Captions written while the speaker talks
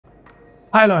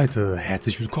Hi Leute,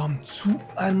 herzlich willkommen zu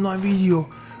einem neuen Video.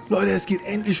 Leute, es geht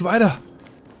endlich weiter.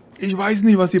 Ich weiß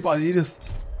nicht, was hier passiert ist.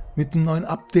 Mit dem neuen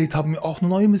Update haben wir auch eine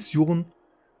neue Mission.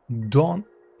 Dorn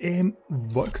im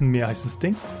Wolkenmeer heißt das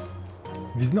Ding.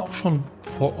 Wir sind auch schon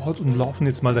vor Ort und laufen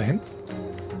jetzt mal dahin.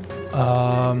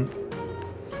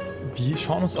 Wir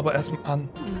schauen uns aber erstmal an,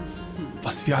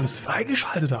 was wir alles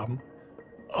freigeschaltet haben.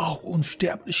 Oh,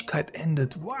 Unsterblichkeit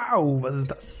endet. Wow, was ist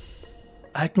das?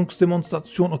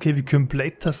 Eignungsdemonstration. Okay, wir können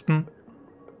Blade testen.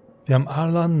 Wir haben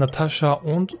Alan, Natascha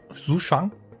und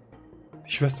Sushang,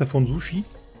 die Schwester von Sushi.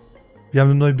 Wir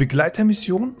haben eine neue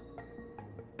Begleitermission.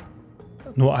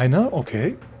 Nur eine,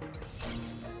 okay.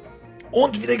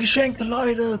 Und wieder Geschenke,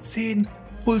 Leute. 10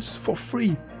 Puls for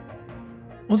free.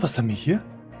 Und was haben wir hier?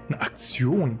 Eine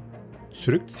Aktion.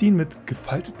 Zurückziehen mit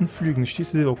gefalteten Flügen.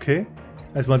 Stehst du, okay.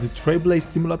 Erstmal die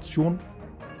Trailblaze-Simulation.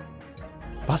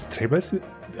 Was? Trailblaze?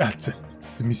 Das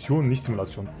ist Mission, nicht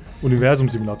Simulation.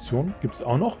 Universum-Simulation gibt es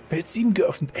auch noch. Welt 7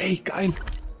 geöffnet. Ey, geil.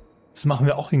 Das machen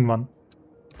wir auch irgendwann.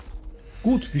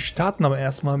 Gut, wir starten aber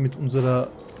erstmal mit unserer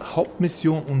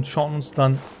Hauptmission und schauen uns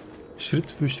dann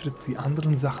Schritt für Schritt die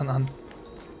anderen Sachen an.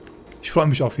 Ich freue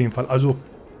mich auf jeden Fall. Also,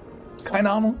 keine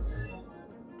Ahnung.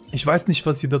 Ich weiß nicht,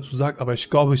 was ihr dazu sagt, aber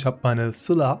ich glaube, ich habe meine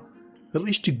Scylla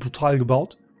richtig brutal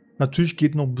gebaut. Natürlich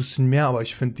geht noch ein bisschen mehr, aber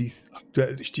ich finde die ist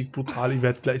aktuell richtig brutal. Ihr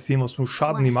werdet gleich sehen, was für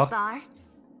Schaden die macht.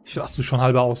 Ich lasse du schon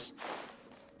halber aus.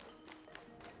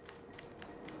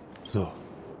 So.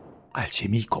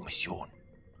 Alchemie-Kommission.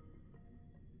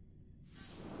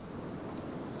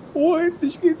 Oh,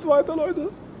 endlich geht's weiter,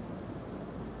 Leute.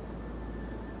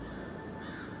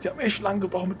 Die haben echt lange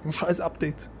gebraucht mit einem scheiß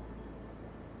Update.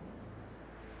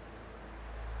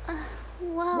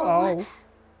 Wow.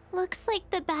 Looks like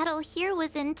the battle here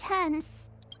was intense.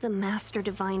 The Master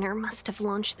Diviner must have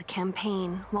launched the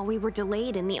campaign while we were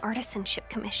delayed in the Artisanship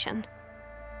Commission.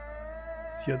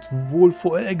 Sie hat wohl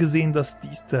vorher gesehen, dass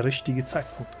dies der richtige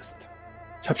Zeitpunkt ist.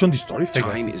 Ich habe schon die Story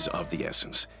vergessen. Time is of the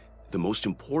essence. The most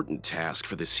important task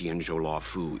for the Xianzhou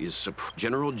Luofu is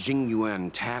General Jing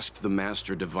Yuan tasked the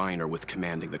Master Diviner with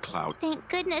commanding the cloud. Thank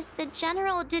goodness the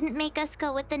general didn't make us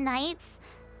go with the knights.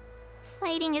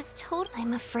 Fighting is total.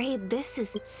 I'm afraid this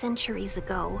is centuries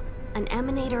ago. An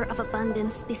emanator of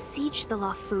abundance besieged the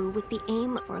Luofu with the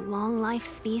aim for long-life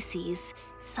species.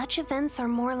 Such events are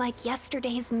more like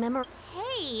yesterday's memory.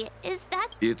 Hey, is that...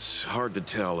 It's hard to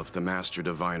tell if the Master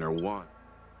Diviner won.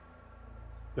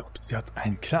 Ja, sie hat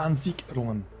einen klaren Sieg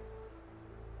errungen.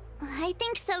 I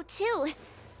think so too.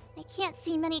 I can't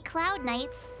see many Cloud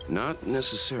Knights. Not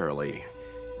necessarily.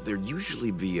 There'd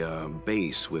usually be a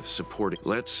base with supporting.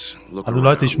 Let's look Also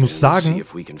Leute, ich muss sagen,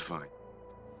 find.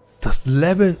 das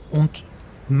Leveln und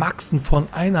Maxen von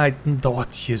Einheiten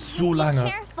dauert hier so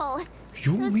lange.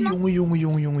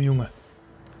 Junge.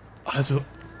 Also,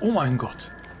 oh mein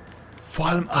Gott. Vor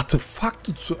allem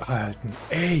Artefakte zu erhalten.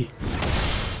 Ey,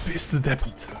 bist du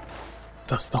deppert.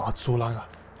 Das dauert so lange.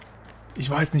 Ich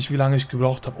weiß nicht, wie lange ich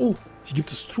gebraucht habe. Oh, hier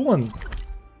gibt es Truhen.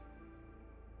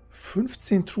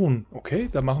 15 Truhen. Okay,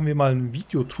 dann machen wir mal ein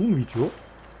Truhen-Video.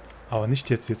 Aber nicht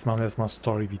jetzt. Jetzt machen wir erstmal ein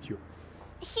Story-Video.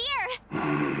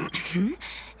 Here!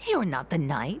 You're not the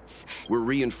knights. We're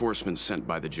reinforcements sent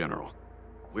by the general.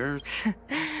 We're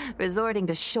Resorting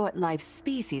to short-lived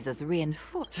species as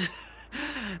reinforced.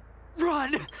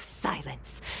 Run!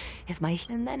 Silence.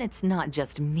 And then it's not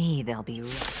just me they'll be...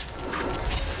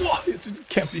 Boah, jetzt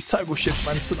kämpft. Ich zeige euch jetzt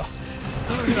meine Scylla.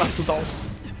 Die rastet aus.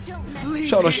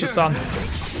 Schaut euch das an.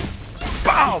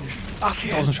 Bam!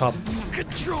 80.000 Schaden.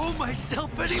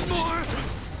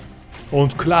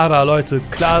 Und Clara, Leute.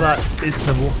 Clara ist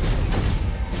eine Wucht.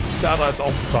 Clara ist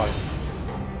auch brutal.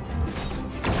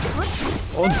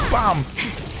 Und bam!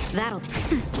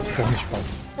 Doch nicht bam.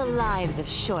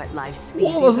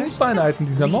 Oh, was sind das für Einheiten?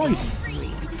 Dieser neu.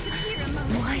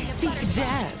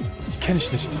 Die kenne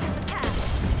ich nicht.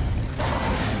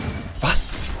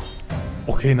 Was?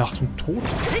 Okay, nach dem Tod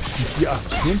wird die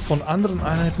Aktion von anderen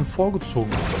Einheiten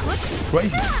vorgezogen.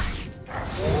 Crazy.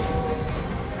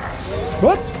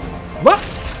 What?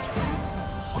 Was?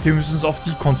 Okay, wir müssen uns auf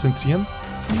die konzentrieren.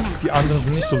 Die anderen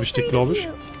sind nicht so wichtig, glaube ich.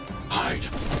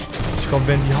 Ich glaube,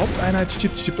 wenn die Haupteinheit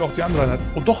stirbt, stirbt auch die andere Einheit.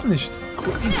 Oh, doch nicht.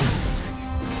 Crazy.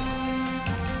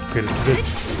 Okay, das ist wild.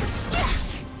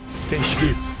 Der ist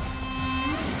wild.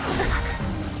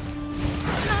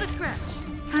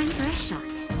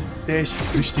 Der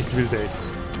ist richtig wild, ey.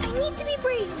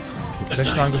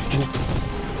 Flächenangriff.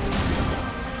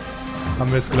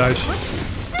 Haben wir es gleich.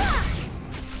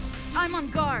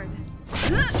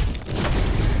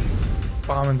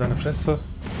 Bam in deine Fresse.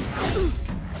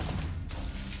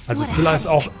 Also Scylla ist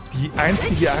auch die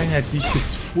einzige Einheit, die ich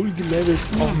jetzt full gelevelt,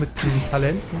 auch mit den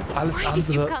Talenten. Alles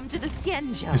andere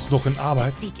ist noch in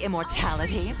Arbeit.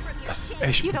 Das ist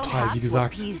echt brutal, wie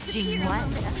gesagt.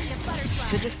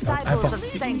 Das dauert einfach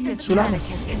viel zu lange.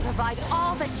 So,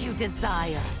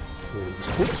 du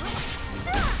bist tot.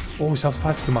 Oh, ich hab's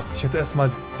falsch gemacht. Ich hätte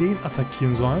erstmal den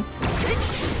attackieren sollen.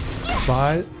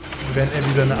 Weil, wenn er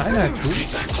wieder eine Einheit tut,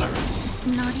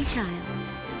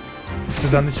 ist er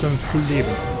dann nicht mehr mit Full Leben.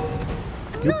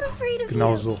 Jupp,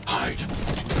 genau so.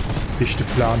 Der echte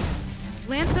Plan.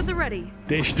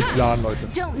 Der echte Plan, Leute.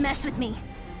 Ah,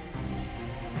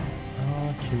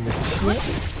 kriegen wir dich hier.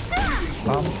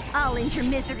 Bam.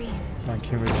 Dann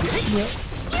kriegen wir dich hier.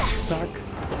 Zack.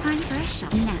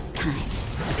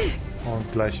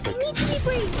 Und gleich weg.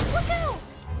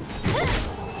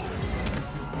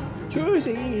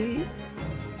 Tschüssi.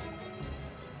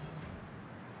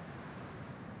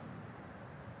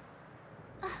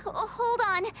 Hold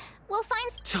on. We'll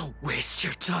find... Don't waste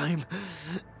your time.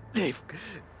 They've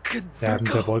Werden der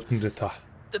converted Wolkenritter.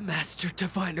 the Master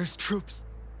Diviner's troops.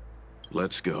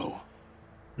 Let's go.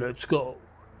 Let's go.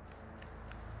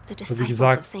 The Also wie disciples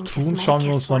gesagt, of Saint Tun schauen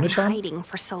wir uns noch nicht an. hiding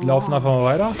for so Die laufen einfach long.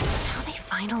 mal weiter. Now they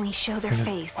finally show their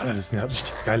face. Alter, das sind ja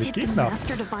richtig geile Did the Gegner.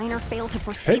 Master Diviner fail to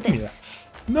foresee Gefällt mir. this?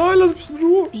 Nein, lass mich in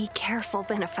Ruhe. Be careful,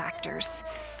 benefactors.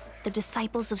 The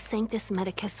disciples of Sanctus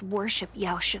Medicus worship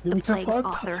Yaoshut, the Plague's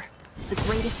author, the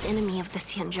greatest enemy of the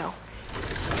Xianzhou.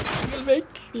 Weg.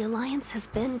 The Alliance has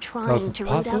been Das trying ist ein to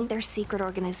root Puzzle. out their secret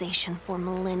organization for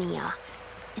millennia.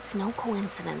 It's no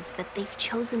coincidence that they've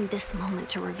chosen this moment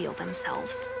to reveal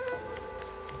themselves.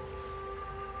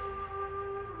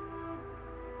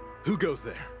 Who goes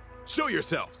there? Show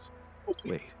yourselves!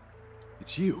 Wait,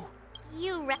 it's you.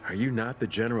 Are you not the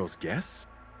General's guess?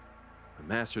 The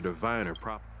Master Diviner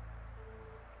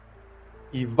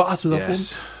Ich warte auf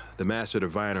uns. Yes, the Master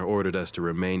Diviner ordered us to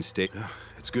remain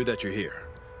It's good that you're here.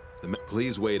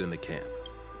 Please wait in the camp.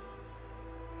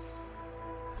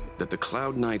 That the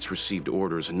Cloud Knights received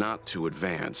orders not to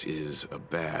advance is a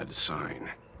bad sign.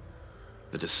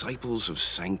 The disciples of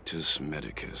Sanctus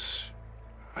Medicus.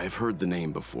 I've heard the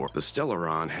name before. The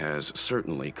Stellaron has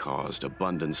certainly caused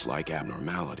abundance-like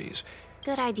abnormalities.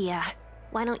 Good idea.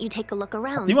 Why don't you take a look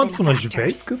around, Jemand von euch benefactors?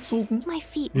 Welt gezogen? My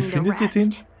feet Wie need a findet ihr den?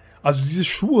 rest. Also diese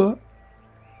Schuhe,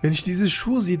 wenn ich diese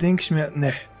Schuhe sehe, denke ich mir,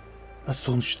 ne, das ist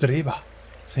doch ein Streber.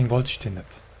 Deswegen wollte ich den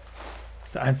nicht. Das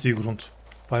ist der einzige Grund,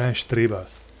 weil er ein Streber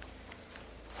ist.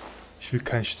 Ich will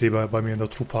keinen Streber bei mir in der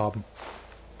Truppe haben.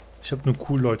 Ich habe nur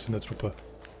cool Leute in der Truppe.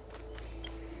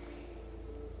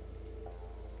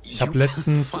 Ich habe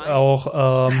letztens auch,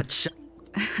 oh, ich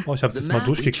habe es jetzt mal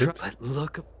durchgeklickt.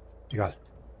 Egal.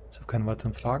 Ich habe keine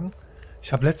weiteren Fragen.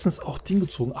 Ich habe letztens auch Ding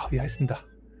gezogen. Ach, wie heißt denn da?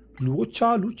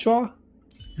 Lucha. Lucha,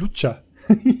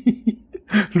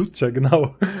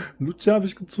 genau. Lucha habe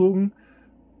ich gezogen.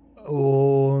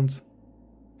 Und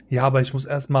ja, aber ich muss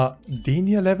erstmal den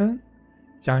hier leveln.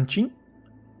 Yanqing.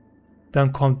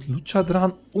 Dann kommt Lucha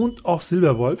dran und auch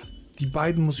Silberwolf. Die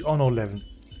beiden muss ich auch noch leveln.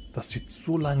 Das wird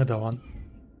so lange dauern.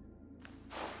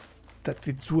 Das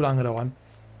wird zu lange dauern.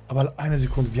 Aber eine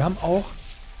Sekunde. Wir haben auch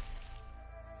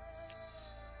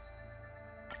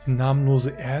die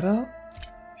namenlose Erde,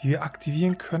 die wir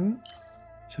aktivieren können.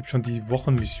 Ich habe schon die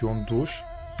Wochenmission durch.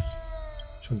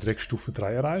 Schon direkt Stufe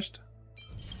 3 erreicht.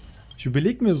 Ich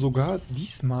überlege mir sogar,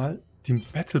 diesmal den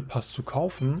Battle Pass zu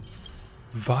kaufen,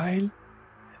 weil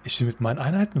ich will mit meinen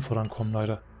Einheiten vorankommen,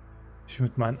 Leute. Ich will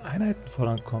mit meinen Einheiten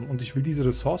vorankommen und ich will diese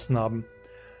Ressourcen haben.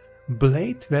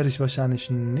 Blade werde ich wahrscheinlich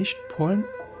nicht pullen,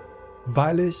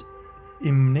 weil ich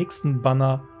im nächsten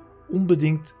Banner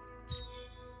unbedingt...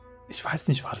 Ich weiß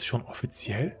nicht, war das schon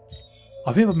offiziell?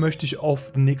 Auf jeden Fall möchte ich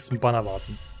auf den nächsten Banner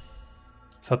warten.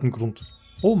 Das hat einen Grund.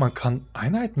 Oh, man kann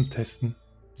Einheiten testen.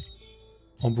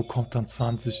 Und bekommt dann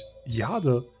 20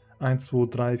 Jade. 1, 2,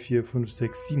 3, 4, 5,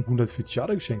 6, 740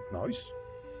 Jade geschenkt. Nice.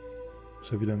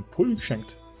 Ist ja wieder ein Pull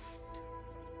geschenkt.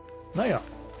 Naja.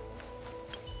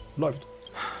 Läuft.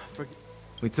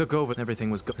 We took over and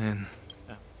everything was good. And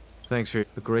thanks for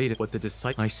the great what the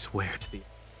disciple. I swear to the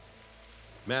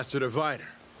Master Diviner,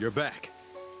 you're back.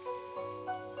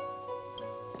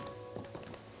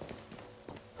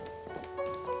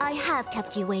 I have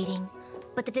kept you waiting,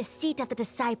 but the deceit of the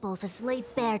disciples is laid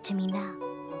bare to me now.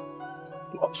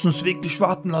 Du hast uns wirklich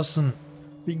warten lassen.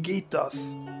 Wie geht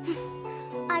das?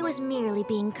 I was merely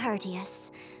being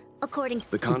courteous. According to...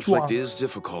 The conflict is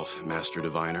difficult, Master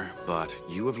Diviner, but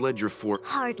you have led your force.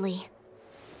 Hardly.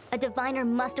 A diviner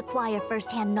must acquire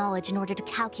first-hand knowledge in order to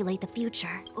calculate the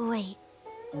future. Wait,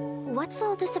 what's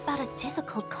all this about a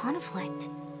difficult conflict?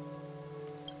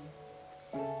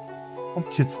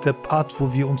 Kommt jetzt der Part,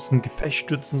 wo wir uns ein Gefecht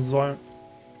stützen sollen.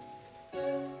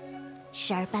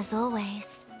 Sharp as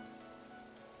always.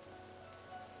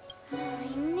 I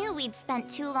knew we'd spent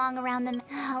too long around them.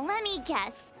 Let me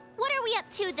guess. What are we up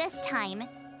to this time?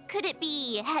 Could it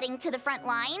be heading to the front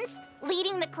lines?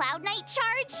 Leading the Cloud Knight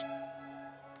charge?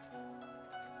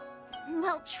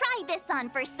 Well, try this on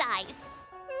for size.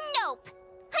 Nope!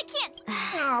 I can't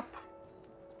stop.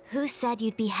 Who said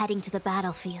you'd be heading to the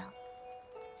battlefield?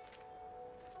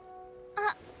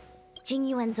 Jing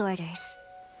Yuan's orders.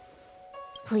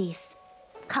 Please,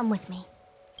 come with me.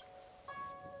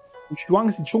 Die Wang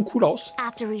sieht schon cool aus.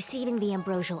 After receiving the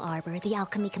Ambrosial Arbor, the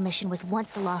Alchemy Commission was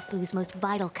once the Luofu's most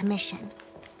vital commission.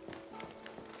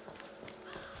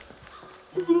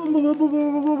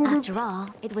 After all,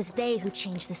 it was they who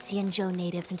changed the Xianzhou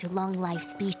natives into long-life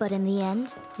species. But in the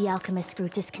end, the alchemists grew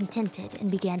discontented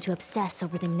and began to obsess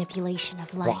over the manipulation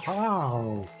of life.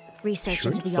 Wow. Research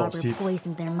into the Arbor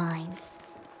poisoned their minds.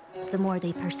 The more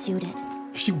they pursued it.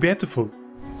 Richtig beautiful.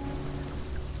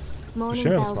 Morning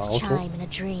bells chime in a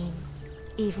dream.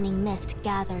 Evening mist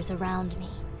gathers around me.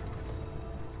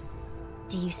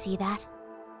 Do you see that?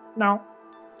 No.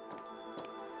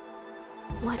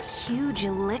 What huge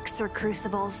elixir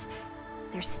crucibles.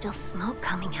 There's still smoke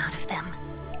coming out of them.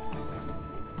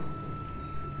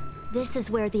 This is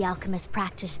where the alchemists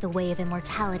practiced the way of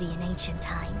immortality in ancient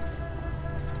times.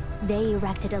 They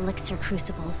erected elixir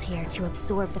crucibles here to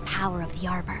absorb the power of the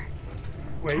Arbor,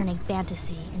 turning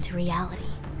fantasy into reality.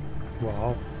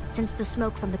 Wow. Since the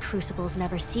smoke from the crucibles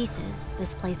never ceases,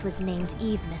 this place was named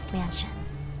Eve Mist Mansion.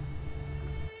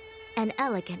 An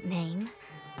elegant name,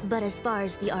 but as far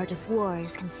as the art of war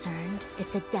is concerned,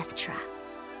 it's a death trap.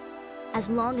 As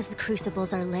long as the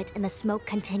crucibles are lit and the smoke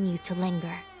continues to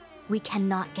linger, we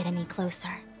cannot get any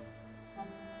closer.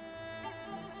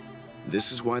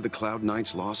 This is why the Cloud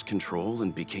Knights lost control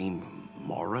and became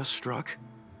Mara-struck?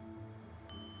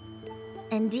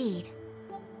 Indeed.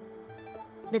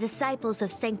 The disciples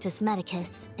of Sanctus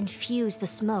Medicus infuse the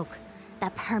smoke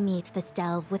that permeates this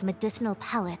delve with medicinal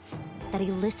pellets that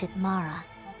elicit Mara.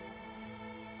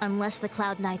 Unless the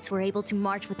Cloud Knights were able to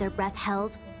march with their breath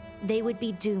held, they would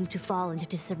be doomed to fall into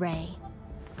disarray.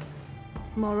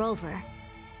 Moreover,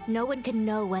 no one can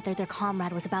know whether their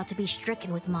comrade was about to be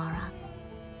stricken with Mara.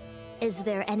 Is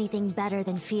there anything better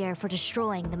than fear for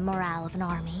destroying the morale of an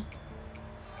army?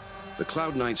 The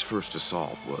Cloud Knights' first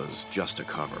assault was just a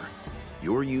cover.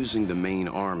 You're using the main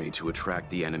army to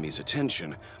attract the enemy's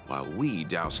attention, while we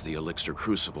douse the elixir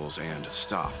crucibles and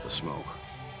stop the smoke.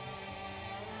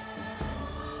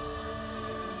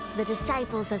 The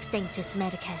disciples of Sanctus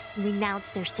Medicus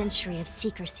renounced their century of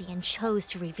secrecy and chose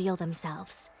to reveal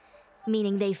themselves,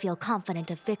 meaning they feel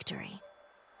confident of victory.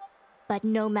 But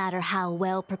no matter how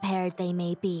well prepared they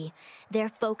may be, their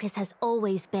focus has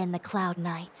always been the Cloud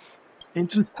Knights.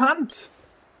 Interessant!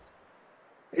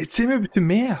 Erzähl mir bitte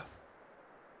mehr!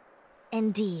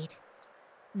 Indeed.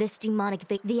 This demonic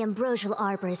the Ambrosial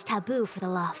Arbor is taboo for the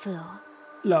Luofu.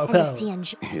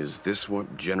 Is this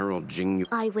what General Jing...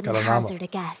 I wouldn't hazard a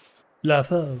guess.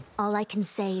 Luofu. All I can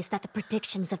say is that the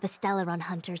predictions of the Stellaron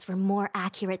hunters were more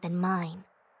accurate than mine.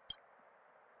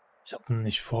 Ich hab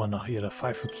nicht vor, nach ihrer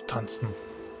Pfeife zu tanzen.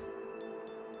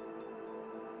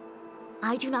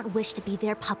 I do not wish to be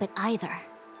their puppet either.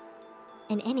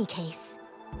 In any case,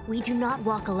 we do not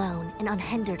walk alone and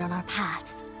unhindered on our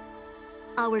paths.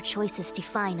 Our choices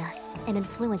define us and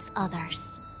influence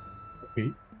others.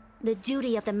 Okay. The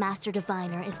duty of the Master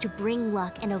Diviner is to bring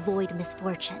luck and avoid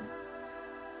misfortune.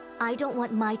 I don't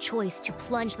want my choice to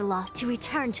plunge the Luofu to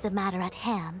return to the matter at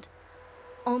hand.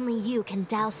 Only you can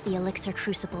douse the elixir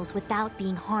crucibles without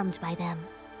being harmed by them.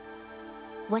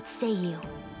 What say you?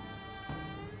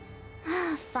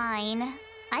 Fine.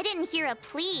 I didn't hear a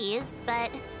please, but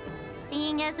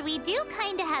seeing as we do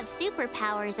kinda have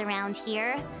superpowers around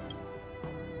here...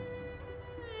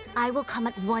 I will come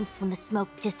at once when the smoke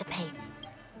dissipates.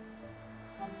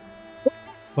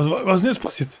 Was ist denn jetzt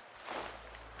passiert?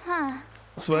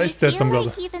 Das war echt seltsam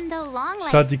gerade.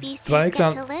 Schaut die drei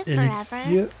kleinen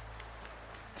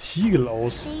Elixiertiegel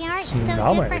aus. Das ist ein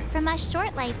Name, ey. Machen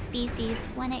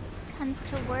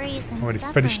wir die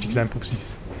fertig, die kleinen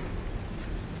Pupsis.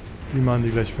 Die machen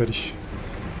die gleich fertig.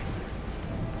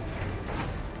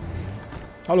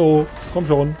 Hallo, komm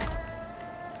schon.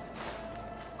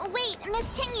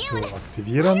 So,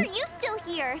 aktivieren.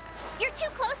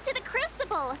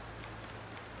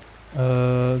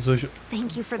 Soll ich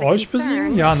euch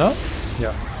besiegen? Ja, ne?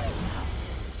 Ja.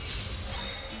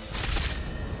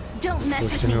 So,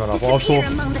 ich stelle mir mal auf Auto,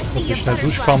 dass wir schnell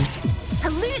durchkommen.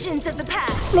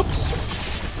 Flups.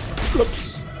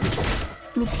 Flups.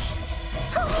 Flups.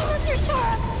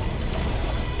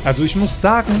 Also ich muss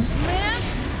sagen,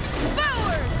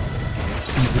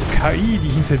 diese KI, die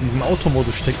hinter diesem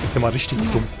Automodus steckt, ist ja mal richtig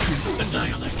dumm.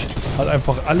 Hat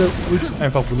einfach alle Ults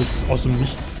einfach benutzt, aus dem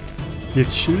Nichts.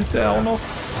 Jetzt schildet er auch noch.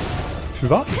 Für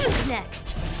was?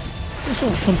 Ist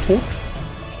doch schon tot.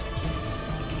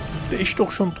 Der ist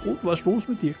doch schon tot. Was ist los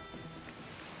mit dir?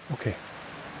 Okay.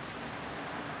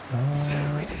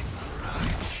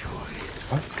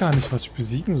 Ich weiß gar nicht, was ich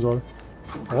besiegen soll.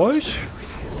 Euch?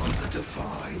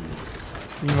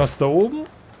 Irgendwas da oben?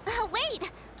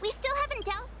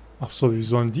 Ach so, wir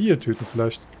sollen die hier töten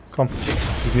vielleicht. Komm, wir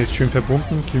sind jetzt schön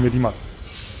verbunden. Killen wir die mal.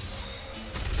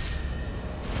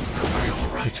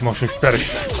 Jetzt sind wir schon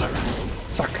fertig.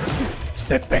 Zack.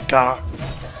 Snapbacker.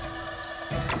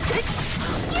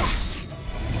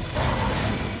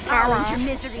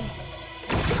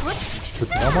 Ich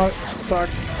töte nochmal. Zack.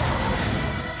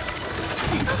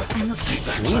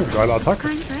 Oh, geile Attacke.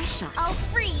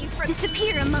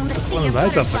 Das war eine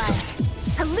nice Attacke.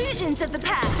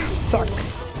 Zack.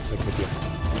 Weg mit dir.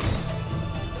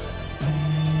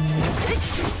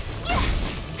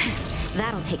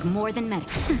 That'll take more than medic.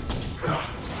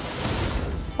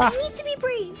 Ah. Need to be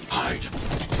brave.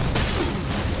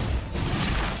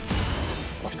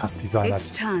 Ich hasse diese Einheit.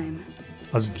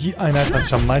 Also die Einheit hasse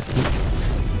ich am meisten,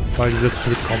 weil die wieder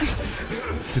zurückkommt.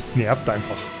 Das nervt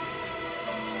einfach.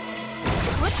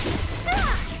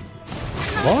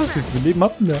 Was? Wie viel Leben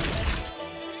hat denn der?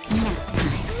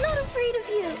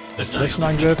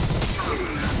 Flächenangriff.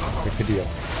 Weg mit dir.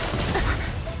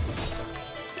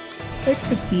 Weg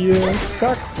mit dir.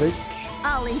 Zack, weg.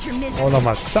 Oh,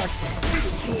 nochmal. Zack.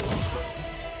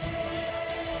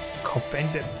 Kopf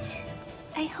beendet.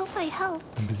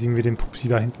 Dann besiegen wir den Pupsi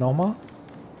da hinten auch mal.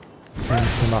 Dann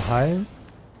müssen wir mal heilen.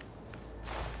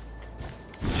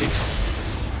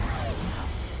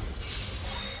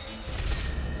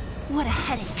 What a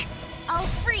headache. I'll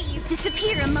free you.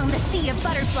 Disappear among the sea of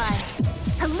butterflies.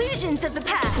 Illusions of the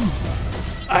past.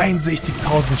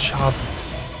 61.000 Schaden.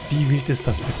 Wie wild ist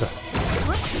das bitte?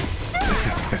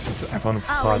 Das ist einfach nur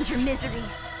brutal.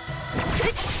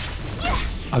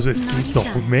 Also es geht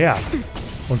noch mehr.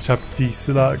 Und ich habe die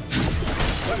Scylla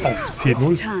auf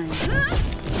C0.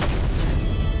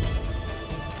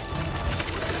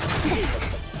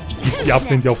 Ich gebe die ab,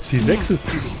 wenn die auf C6 ist.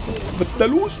 Was ist da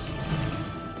los?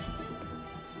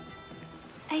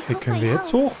 Okay, können wir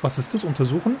jetzt hoch? Was ist das?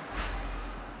 Untersuchen?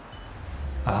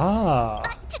 Ah.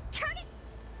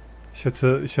 Ich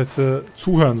hätte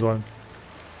zuhören sollen.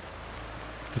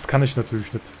 Das kann ich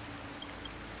natürlich nicht.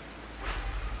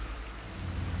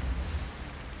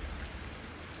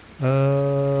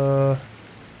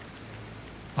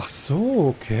 Ach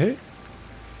so, okay.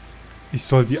 Ich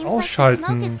soll die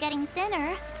ausschalten. Jetzt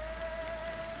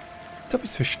habe ich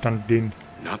es verstanden.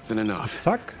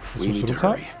 Zack, das muss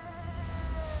runter.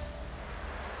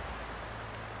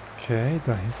 Okay,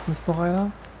 da hinten ist noch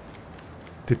einer.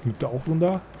 Das nimmt auch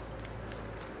runter.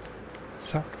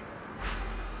 Zack.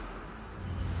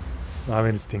 Da haben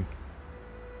wir das Ding.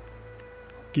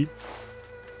 Geht's.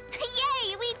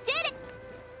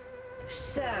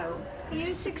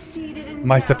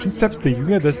 Meister Prinzeps, der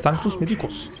Jünger des Sanctus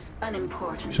Medicus.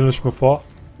 Stellt euch mal vor,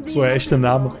 so ein echter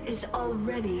Name.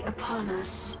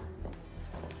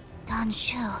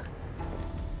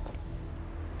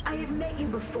 I have met you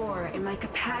before in my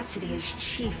capacity as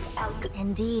chief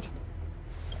Indeed.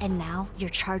 And now your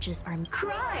charges are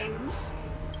crimes.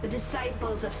 The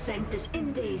disciples of Sanctus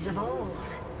in days of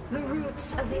old. The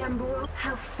roots of the Amburo.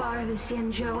 How far the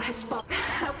Xianzhou has fallen.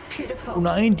 How pitiful. Oh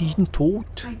nein, die sind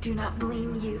tot. I do not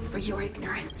blame you for your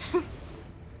ignorance.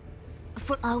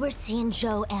 For our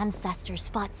Xianzhou ancestors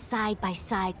fought side by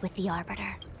side with the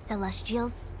Arbiter.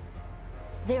 Celestials?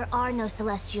 There are no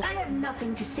Celestials. I have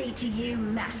nothing to say to you,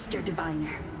 Master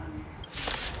Diviner.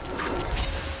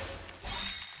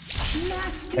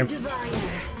 Master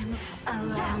Diviner.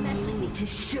 Allow me to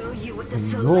show you what the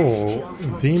Celestials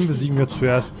So, wen besiegen wir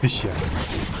zuerst? Dich hier.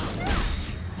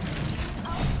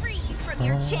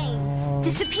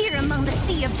 Disappear among the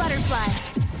sea of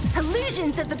butterflies.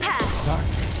 Illusions of the past.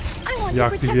 Wir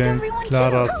aktivieren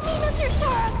Claras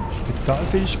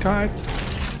Spezialfähigkeit.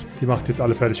 Die macht jetzt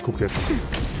alle fertig. Guckt jetzt.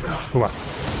 Guck mal.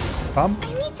 Bam.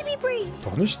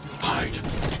 Doch nicht. Die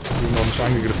sind noch nicht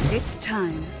angegriffen.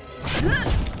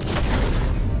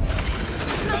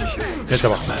 Jetzt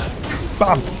aber.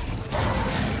 Bam.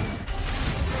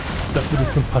 Dafür, dass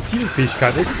es eine passive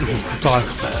Fähigkeit ist, ist es brutal.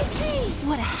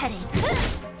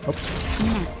 Ups.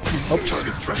 Ups.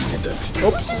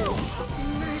 Ups.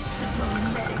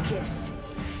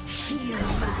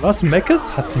 Was?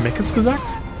 Meckes? Hat sie Meckes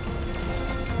gesagt?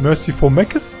 Mercy for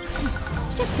Meckes?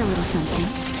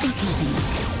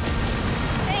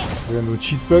 Wenn du einen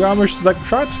Cheatburger haben möchtest, sag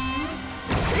Bescheid.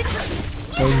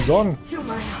 Keine Sorgen.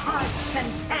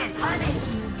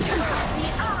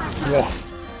 Boah,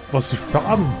 was für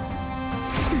Schaden.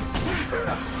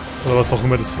 Oder was auch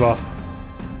immer das war.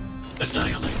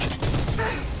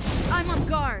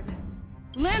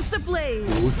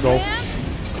 Gut drauf.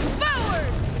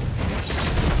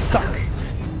 Zack.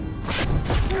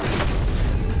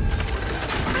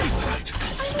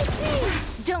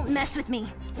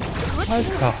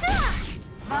 Alter.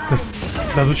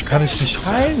 Dadurch kann ich nicht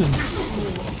heilen.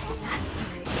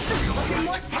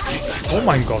 Oh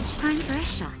mein Gott.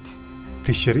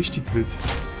 Richtig wild.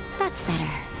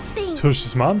 Schau ich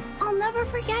das mal an?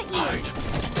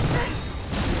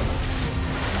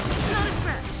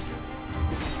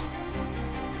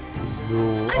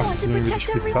 So, aktivieren wir die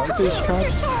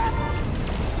Spezialfähigkeit.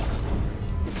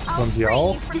 Und die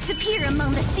auch.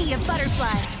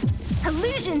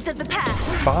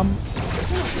 Bam.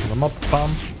 Nochmal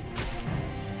bam.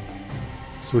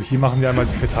 So, hier machen wir einmal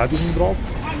die Verteidigung drauf.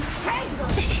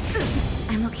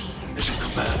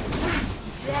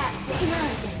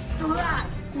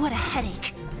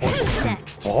 Oh, ist das ein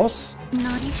Boss?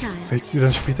 Fällst du dir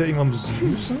dann später irgendwann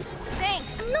besiegen müssen?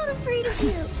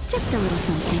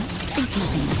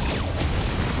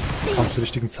 Komm zur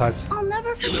richtigen Zeit.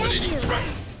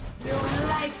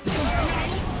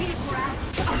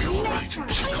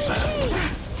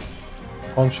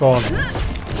 Komm schon.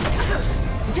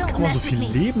 Kann man so viel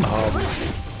Leben haben?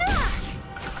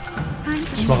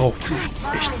 Ich mache auch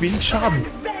echt wenig Schaden.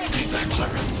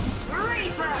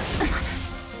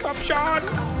 Komm schon!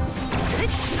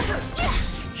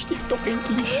 Stirb doch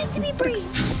endlich!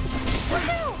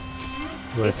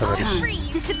 So, jetzt aber nicht.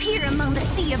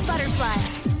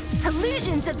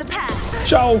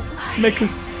 Ciao,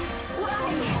 Meckes!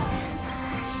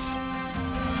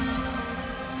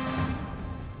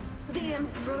 The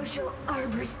ambrosial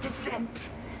arbor's descent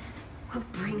will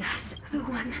bring us the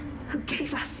one who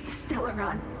gave us the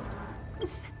Stellaron.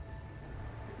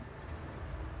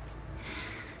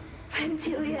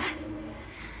 Pantilia,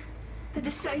 the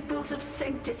disciples of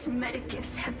Sanctus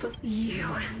Medicus have fulfilled you.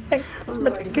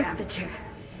 Lord Ravager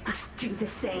must do the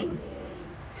same.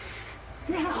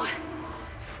 Now,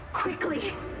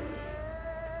 quickly.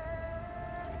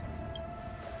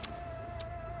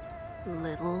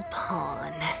 Little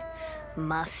pawn,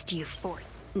 must you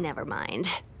Never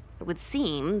mind. It would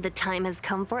seem the time has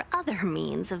come for other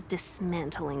means of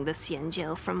dismantling the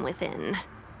Xianzhou from within.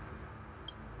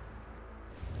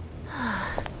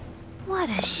 What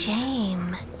a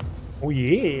shame. Oh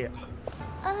yeah.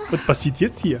 Was passiert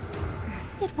jetzt hier?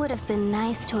 It would have been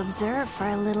nice to observe for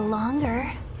a little longer.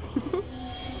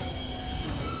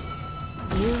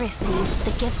 You received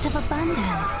the gift of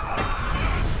abundance.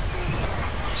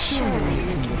 Surely you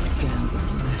can withstand the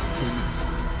blessing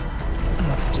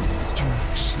of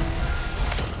destruction.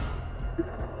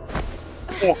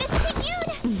 Oh.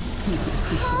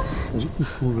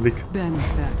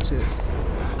 Benefactors,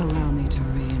 allow me to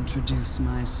reintroduce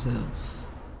myself.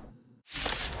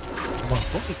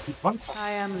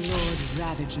 I am Lord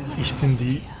Ravager. Ich bin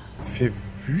die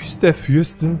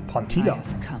Verwüsterfürstin Pantila.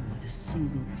 Das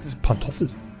ist Pantoffel.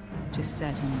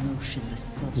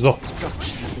 So.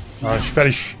 Na, ich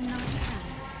fertig.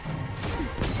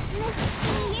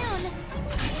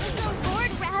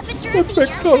 Und weg,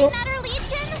 Clara.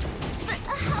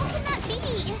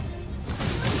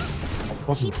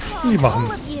 Was müssen die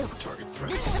machen?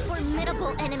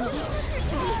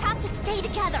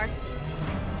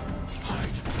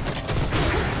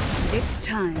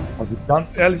 Also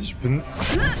ganz ehrlich, ich bin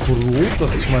froh,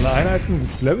 dass ich meine Einheiten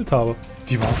gut gelevelt habe.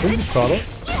 Die waren schon gut gerade.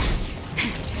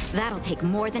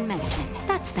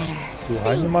 So,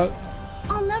 heilen wir mal.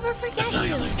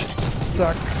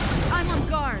 Zack.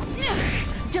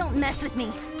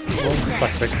 Und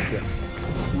zack, weg mit dir.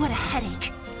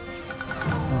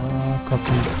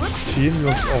 Konzentrieren wir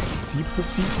uns auf die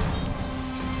Pupsis.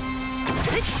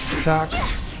 Zack.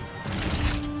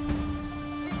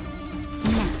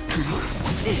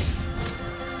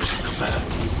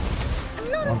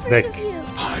 Und weg.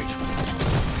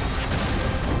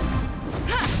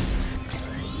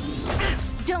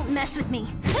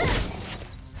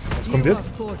 Was kommt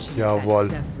jetzt?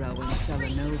 Jawohl.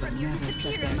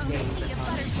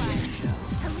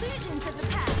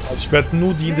 Also ich werde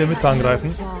nur die in der Mitte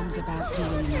angreifen.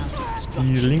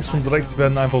 Die links und rechts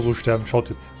werden einfach so sterben. Schaut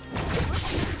jetzt.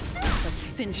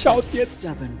 Schaut jetzt.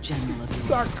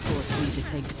 Zack.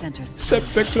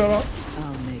 Step weg, Clara.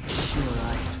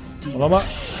 Nochmal.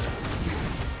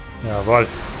 Jawohl.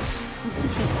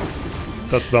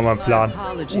 Das war mein Plan.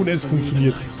 Und es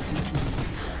funktioniert.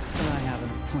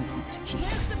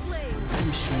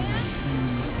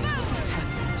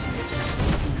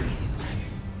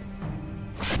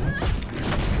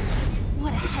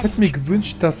 Ich hätte mir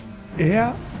gewünscht, dass er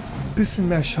ein bisschen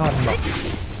mehr Schaden macht.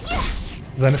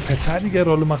 Seine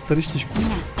Verteidigerrolle macht er richtig gut.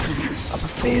 Aber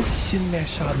ein bisschen mehr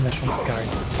Schaden wäre schon geil.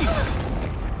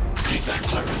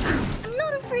 I'm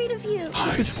not afraid of you.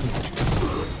 Ein bisschen.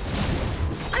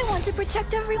 I want to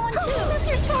protect everyone too. That's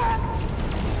your Tora.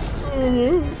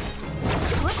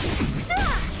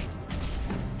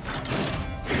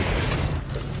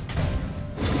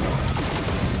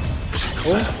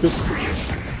 Oh, tschüss.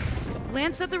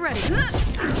 Lance at the ready.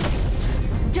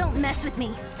 Don't mess with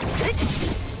me.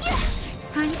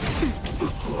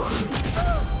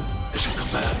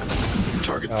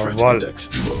 Jawohl.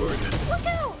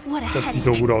 Das sieht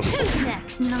doch gut aus.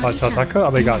 Falsche Attacke,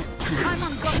 aber egal.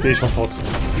 Sehe ich schon tot.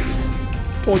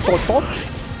 Tot, tot, tot.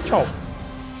 Ciao.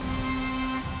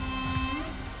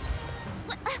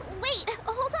 Wait,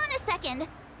 hold on a second.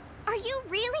 Are you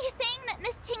really saying that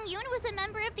Miss Ting-Yun was a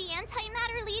member of the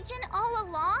Antimatter Legion all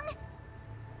along?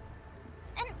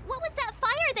 And what was that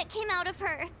fire that came out of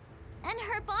her? And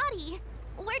her body?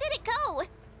 Where did it go?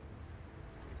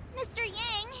 Mr.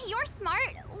 Yang, you're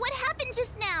smart. What happened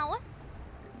just now?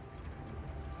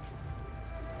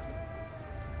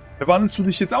 Verwandelst du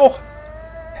dich jetzt auch?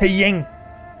 Hey Yang.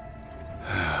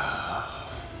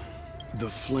 The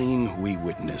flame we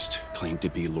witnessed claimed to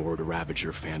be Lord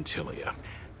Ravager Fantilia.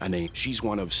 She's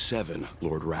one of 7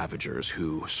 Lord Ravagers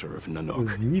who serve Nanook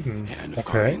and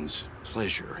finds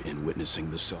pleasure in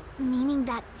witnessing the self. Meaning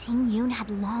that Ting-Yun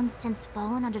had long since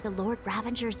fallen under the Lord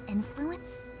Ravager's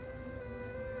influence?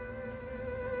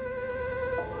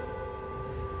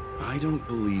 I don't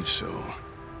believe so.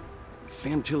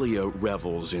 Fantilia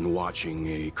revels in watching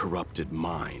a corrupted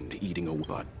mind eating a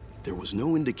butt. There was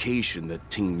no indication that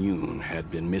Ting-Yun had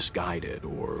been misguided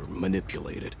or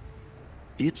manipulated.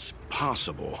 It's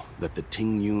possible that the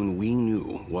Ting-Yun we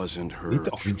knew wasn't her. You're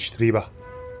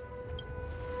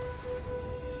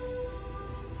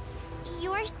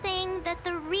saying that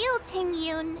the real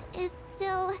Ting-Yun is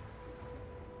still...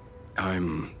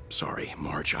 I'm sorry,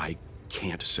 March. I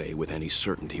can't say with any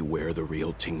certainty where the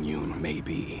real Ting-Yun may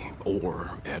be,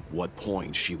 or at what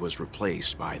point she was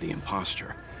replaced by the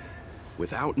imposter.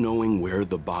 Without knowing where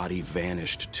the body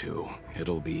vanished to,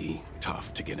 it'll be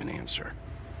tough to get an answer.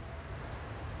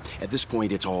 At this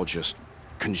point, it's all just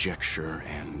conjecture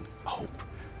and hope.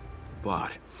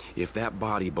 But if that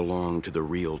body belonged to the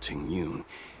real Ting-Yun,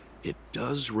 it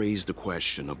does raise the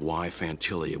question of why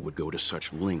Fantilia would go to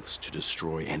such lengths to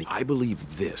destroy any. I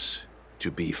believe this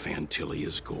to be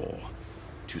Fantilia's goal: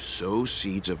 to sow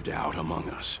seeds of doubt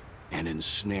among us and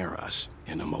ensnare us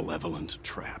in a malevolent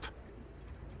trap.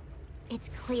 It's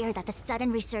clear that the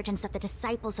sudden resurgence of the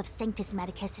disciples of Sanctus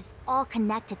Medicus is all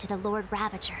connected to the Lord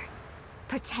Ravager.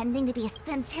 Pretending to be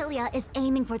Fantilia is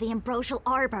aiming for the ambrosial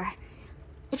arbor.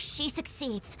 If she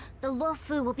succeeds, the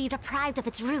Luofu will be deprived of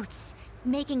its roots,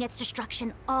 making its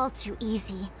destruction all too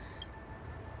easy.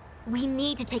 We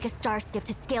need to take a star skiff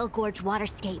to Scale Gorge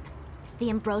Waterscape. The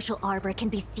ambrosial arbor can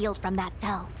be sealed from that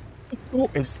self. Oh,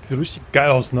 es sieht so richtig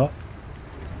geil aus, ne?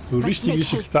 So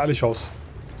richtig stylisch aus.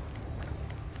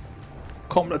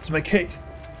 Komm, let's make haste.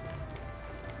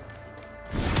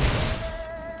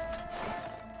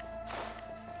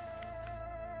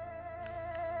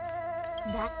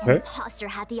 That imposter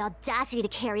had the audacity to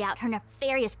carry out her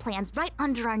nefarious plans right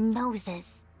under our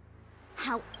noses.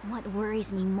 What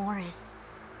worries me more is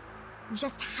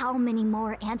just how many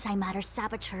more antimatter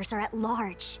saboteurs are at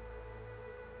large.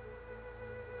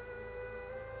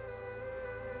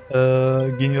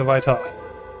 Gehen wir weiter.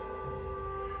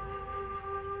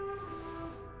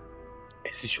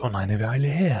 Es ist schon eine Weile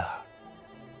her.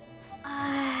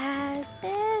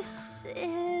 This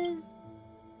is...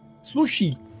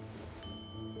 Sushi.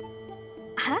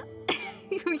 Huh?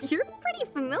 You're pretty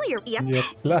familiar. Yep.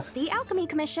 Yeah, The Alchemy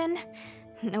Commission.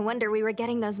 No wonder we were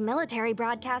getting those military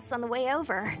broadcasts on the way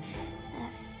over.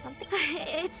 Something...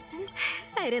 It's been...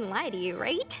 I didn't lie to you,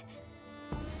 right?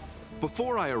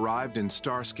 Before I arrived in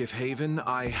Starskiff Haven,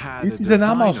 I had a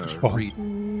diviner read...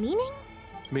 Meaning?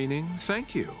 Meaning,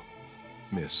 thank you,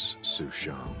 Miss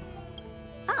Susham.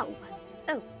 Oh,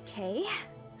 okay.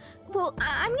 Well,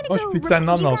 I'm gonna go. Sprich seinen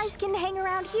Namen You aus. guys can hang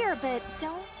around here, but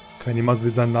don't... Kein niemand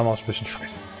will seinen Namen aussprechen.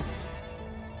 Scheiße.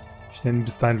 Ich nenne ihn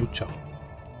bis dahin Lutscher.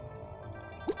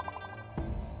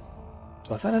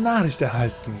 Du hast eine Nachricht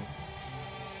erhalten.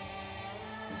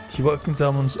 Die Wolkenritter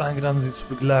haben uns eingeladen, sie zu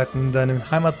begleiten. In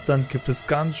deinem Heimatland gibt es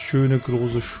ganz schöne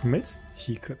große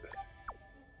Schmelztiegel.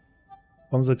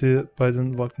 Warum seid ihr bei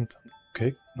den Wolkenrittern?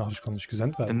 Okay, Nachricht konnte nicht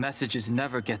gesendet werden. The messages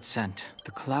never get sent.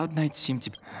 The Cloud Knights seem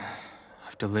to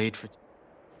have delayed for...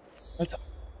 Alter,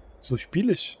 so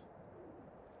spiele ich.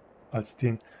 Als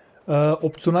den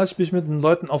Optional spiele ich mit den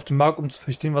Leuten auf dem Markt, um zu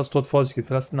verstehen, was dort vor sich geht.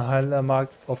 Verlassen den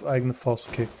Heilermarkt auf eigene Faust.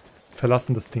 Okay.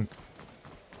 Verlassen das Ding.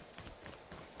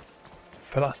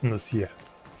 Verlassen das hier.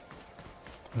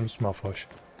 Lust mal auf euch.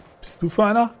 Bist du für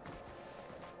einer?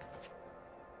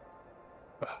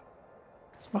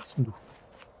 Was machst denn du?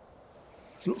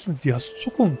 Was ist los mit dir? Hast du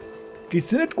Zuckung? Geht's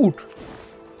dir nicht gut?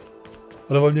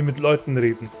 Oder wollen wir mit Leuten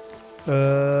reden?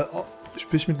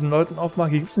 Sprich mit den Leuten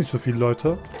aufmachen. Hier gibt es nicht so viele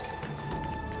Leute.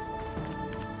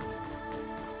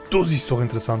 Du siehst doch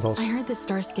interessant aus. I heard the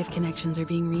Starskiff connections are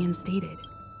being reinstated.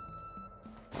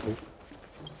 Oh.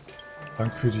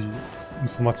 Danke für die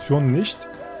Information nicht.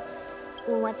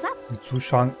 What's up? Mit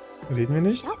Zuschauern reden wir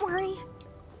nicht. Don't worry.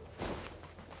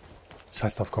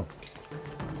 Scheiß drauf, komm.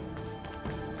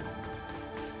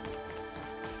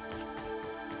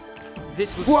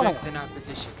 This will strengthen our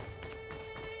position.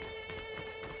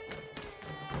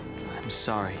 I'm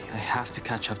sorry. I have to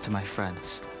catch up to my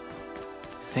friends.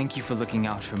 Thank you for looking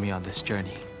out for me on this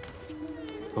journey.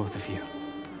 Both of you.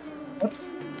 Was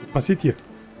passiert hier?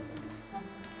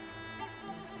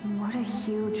 What a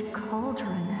huge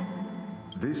cauldron.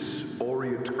 This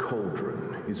aureate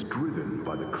cauldron is driven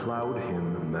by the cloud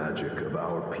hymn magic of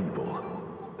our people,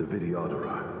 the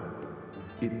Vidyadhara.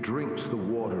 It drinks the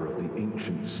water of the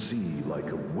ancient sea like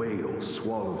a whale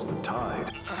swallows the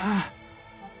tide.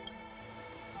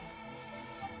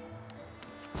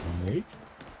 Nee.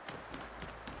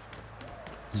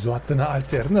 So hat er eine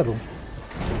alte Erinnerung.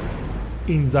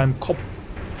 In seinem Kopf.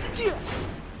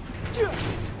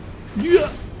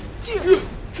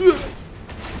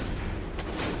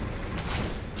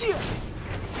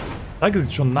 Danke,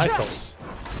 sieht schon nice aus.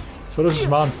 Schau das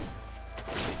mal an.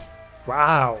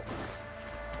 Wow.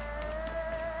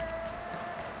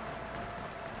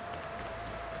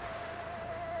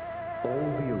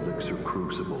 All the elixir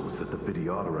crucibles that the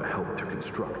Vidyadhara helped to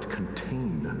construct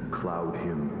contain cloud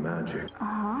hymn magic.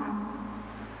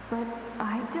 But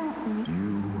I don't need...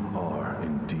 You are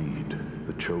indeed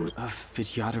the chosen... Of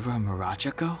Vidyadhara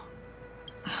Mirajago?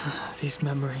 These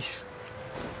memories...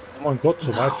 Oh mein Gott,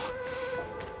 so weit.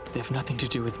 They have nothing to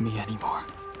do with me anymore.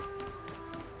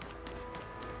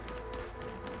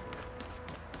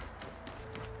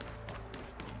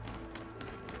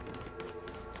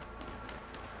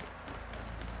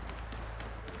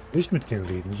 Nicht mit denen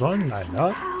reden sollen, nein,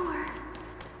 ja?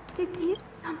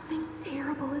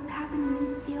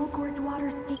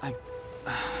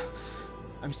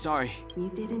 I'm sorry. You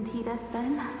didn't heed us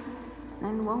then,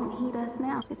 and won't heed us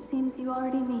now. It seems you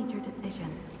already made your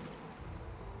decision.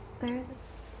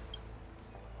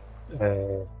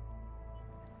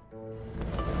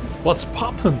 What's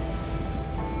poppin'?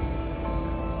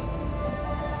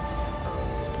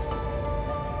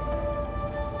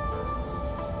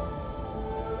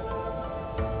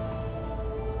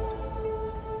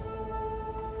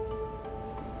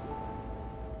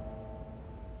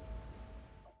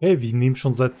 Hey, wir nehmen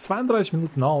schon seit 32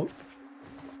 Minuten auf.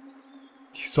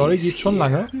 Die Story geht schon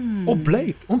lange. Oh,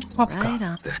 Blade und Kafka.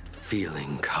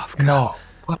 Genau,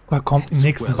 Kafka kommt im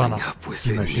nächsten Banner.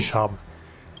 Die möchte ich haben.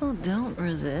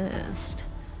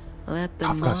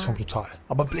 Kafka ist schon brutal.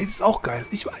 Aber Blade ist auch geil.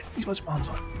 Ich weiß nicht, was ich machen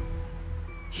soll.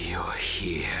 You're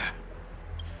here.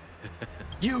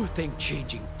 You think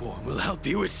changing form will help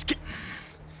you escape?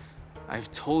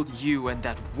 I've told you and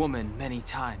that woman many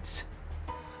times.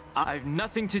 I've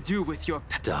nothing to do with your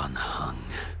Donhung.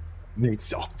 Nee,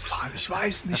 ist auch brutal. Ich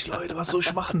weiß nicht, Leute, was soll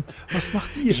ich machen? Was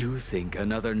macht ihr? You think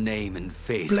another name and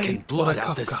face can blot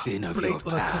out the sin of your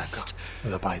past?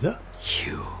 Oder beide?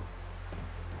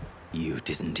 You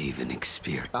didn't even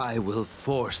experience. I will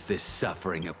force this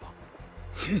suffering upon.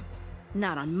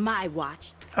 Not on my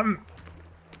watch.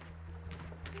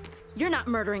 You're not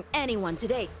murdering anyone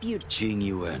today, feud. Jin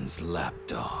Yuan's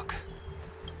lapdog.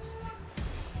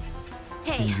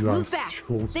 Hey, move back.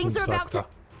 Things are about to...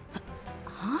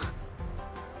 Huh?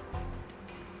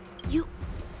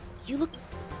 You look...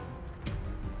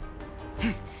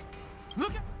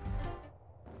 Look at...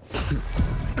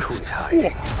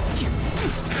 Kutai.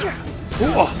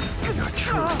 Oh,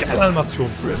 geile Animation.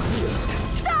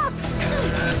 Stop!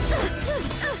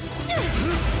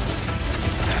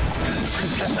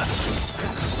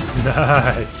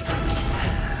 Nice.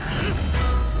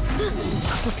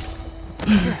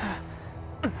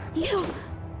 You...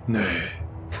 Nee.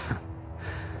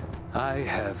 I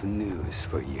have news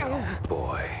for you,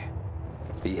 boy.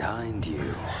 Behind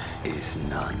you is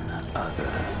none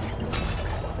other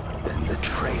than the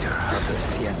traitor of the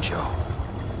Xianzhou.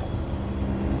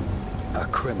 A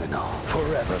criminal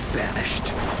forever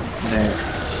banished. Nee.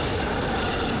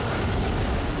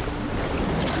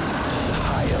 The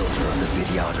High Elder of the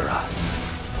Vidyadhara.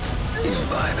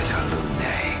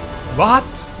 Was?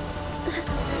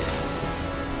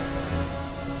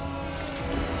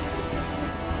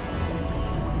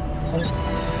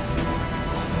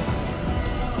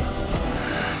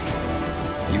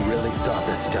 You really thought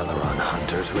the Stellaron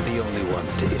hunters were the only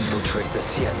ones to infiltrate the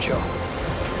Xianzhou?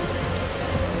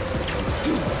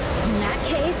 In that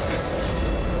case,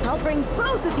 I'll bring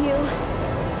both of you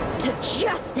to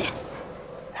justice.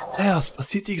 Ja, was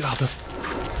passiert hier gerade?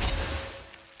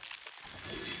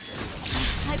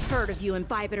 I've heard of you in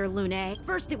Bibiter Lune.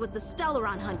 First it was the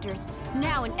Stellaron hunters.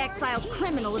 Now an exiled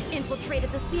criminal has infiltrated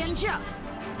the Xianzhou.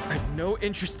 I have no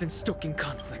interest in stoking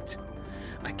conflict.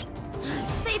 I can...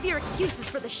 Save your excuses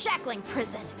for the shackling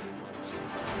prison.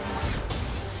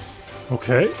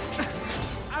 Okay.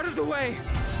 Out of the way.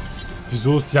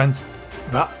 Wieso ist Jan...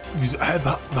 Wieso...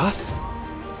 Was?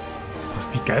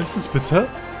 Wie geil ist das bitte?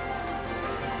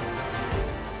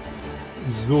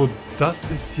 So, das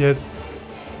ist jetzt...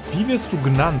 Wie wirst du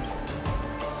genannt?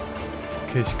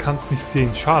 Okay, ich kann es nicht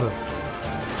sehen. Schade.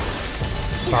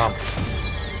 Bam.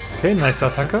 Okay, nice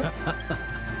Attacke.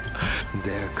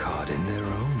 They're caught in their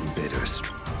own bitter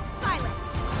stream.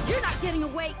 Silence! You're not getting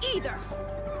away either.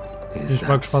 Ich bin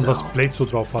mal gespannt, was Blade so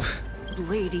drauf hat.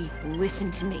 Lady,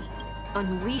 listen to me.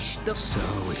 Unleash the... So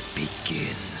it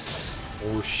begins.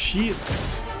 Oh shit.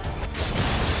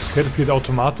 Okay, das geht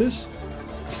automatisch.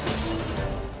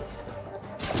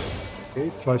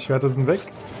 Okay, 2 Schwerter sind weg.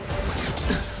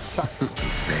 Zack.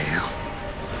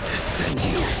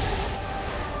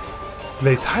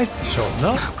 Blade heilt sich schon,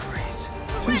 ne?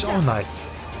 Das finde ich auch nice.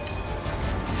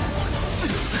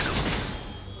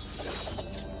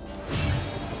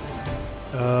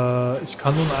 Ich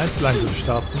kann nur einen Einzelangriff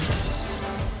starten.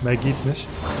 Mehr geht nicht.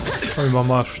 Wir machen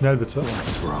mal schnell bitte.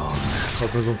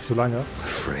 Dauert mir sonst zu lange.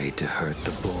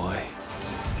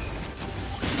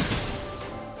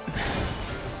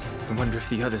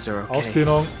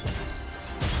 Ausdehnung.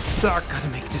 Zack.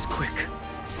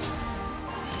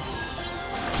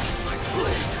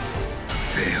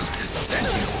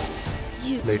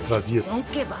 Blade rasiert.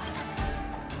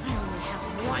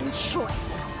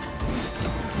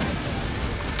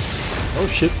 Oh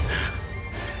shit.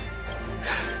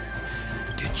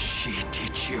 Did she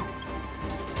teach you?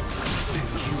 Then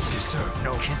you deserve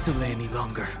no. Can't delay any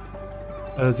longer.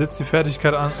 Setzt die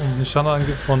Fertigkeit an, um den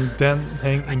Standardangriff von Dan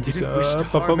Hang in die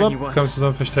kann ich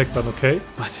zusammen versteckt werden, okay?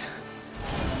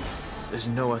 There's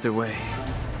no other way.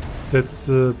 Setzt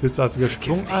blitzartiger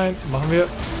Sprung ein. Machen wir.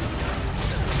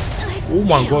 Oh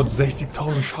mein Gott,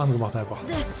 60.000 Schaden gemacht einfach.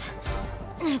 This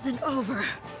isn't over.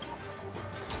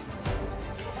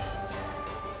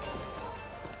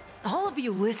 All of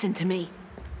you listen to me.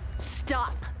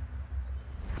 Stop.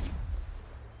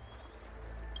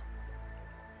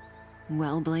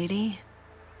 Well, Blady?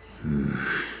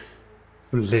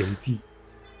 Blady.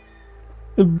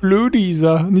 Blödi,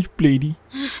 nicht Blady.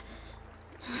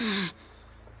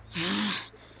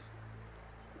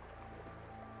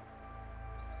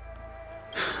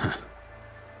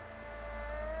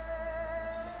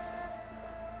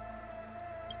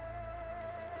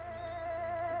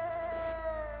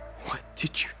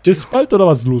 Bis bald oder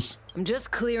was ist los? I'm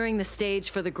just clearing the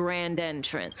stage for the grand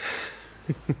entrance.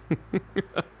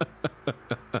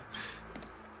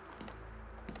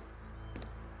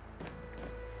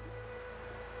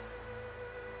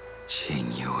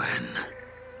 Qingyuan.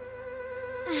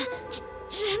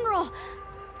 General.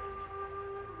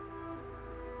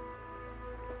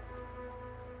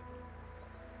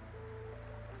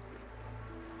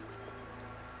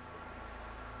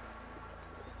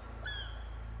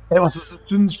 Ey, was ist das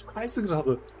für eine Scheiße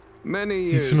gerade? Many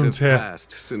years have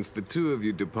passed since the two of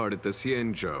you departed the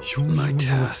Xianzhou. My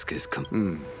task is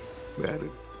That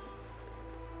it.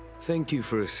 Thank you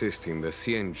for assisting the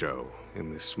Xianzhou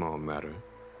in this small matter.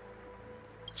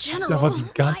 General, aber die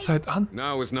ganze Zeit an.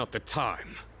 Now is not the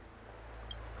time.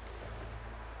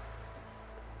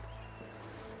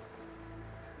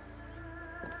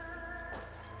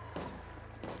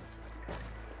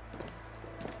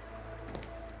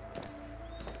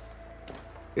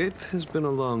 It has been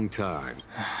a long time.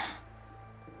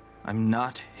 I'm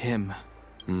not him.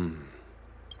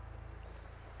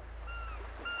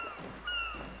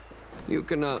 You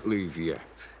cannot leave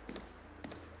yet.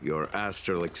 Your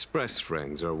Astral Express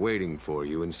friends are waiting for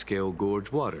you in Scale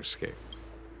Gorge Waterscape.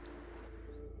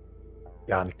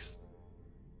 Gar nix.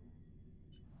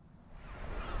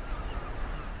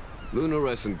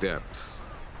 Lunarescent Depths,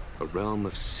 a realm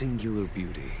of singular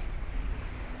beauty.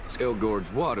 Scale Gorge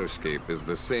Waterscape is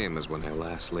the same as when I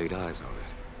last laid eyes on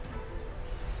it.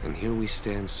 And here we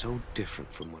stand so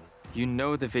different from one another. You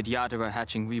know the Vidyadhara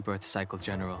hatching rebirth cycle,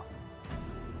 General.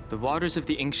 The waters of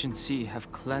the ancient sea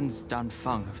have cleansed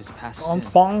Danfeng of his past sin.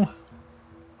 Danfeng.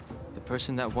 The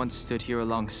person that once stood here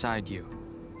alongside you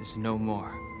is no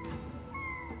more.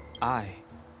 I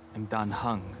am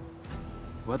Danheng.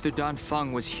 Whether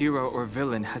Danfeng was hero or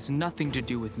villain has nothing to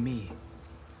do with me.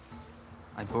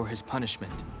 I bore his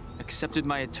punishment, accepted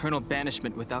my eternal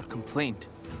banishment without complaint.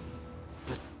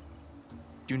 But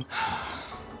do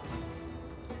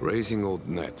Raising old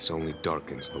nets only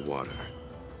darkens the water.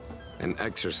 An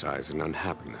exercise in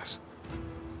unhappiness.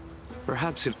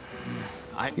 Perhaps it...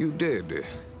 You did.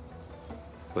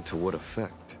 But to what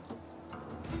effect?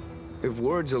 If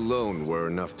words alone were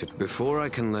enough to... Before I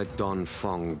can let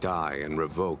Danfeng die and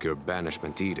revoke your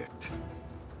banishment edict,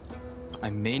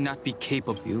 I may not be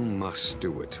capable... You must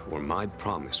do it, or my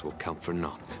promise will count for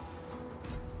naught.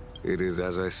 It is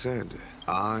as I said.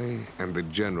 I am the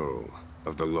general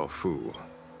of the Luofu.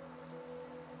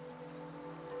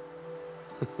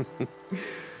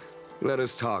 Let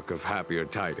us talk of happier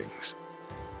tidings.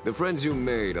 The friends you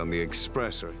made on the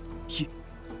Express are...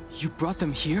 You brought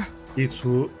them here? Geh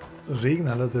zur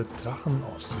Regenhalle der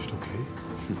Drachenaussicht, okay?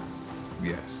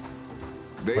 Yes.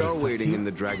 They are waiting in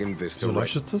the Dragon Vista. So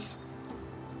leuchtet es?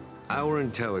 Our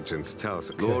intelligence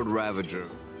tells Lord Ravager.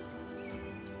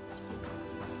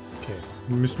 Okay,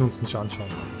 die müssen wir uns nicht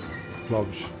anschauen. Glaube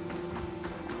ich.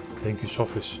 Denke ich,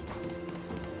 hoffe ich.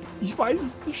 Ich weiß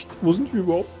es nicht. Wo sind wir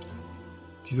überhaupt?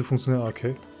 Diese funktionieren,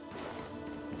 okay.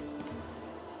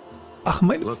 Ach,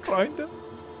 meine Freunde.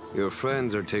 Your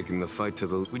friends are taking the fight to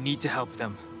the... We need to help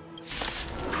them.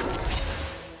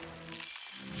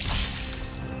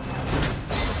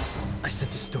 I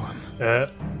sense a storm.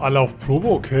 Alle auf Probe,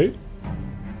 okay.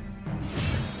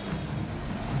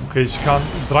 Okay, ich kann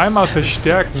dreimal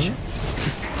verstärken.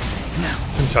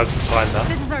 Das finde ich halt brutal, ne?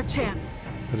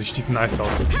 Sieht richtig nice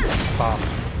aus. Bam.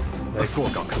 Weg.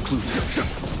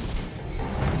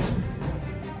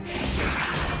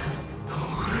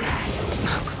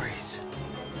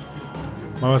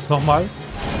 Machen wir es nochmal.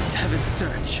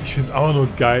 Ich finde es einfach nur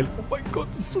geil. Oh mein Gott,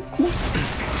 das ist so cool.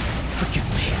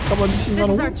 Kann man nicht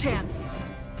irgendwann hoch.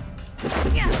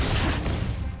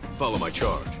 Follow my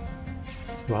charge.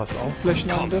 Du hast auch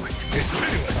Flächenangriff.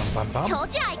 Bam, bam, bam.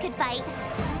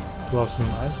 Du hast nur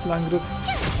einen Einzelangriff.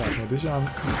 Schau mir dich an.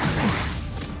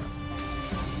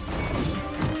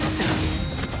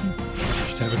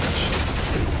 Ich sterbe nicht.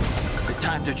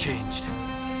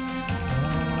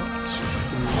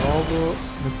 Ich glaube,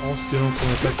 mit Ausdehnung kommen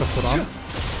wir besser voran.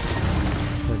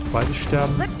 Damit beide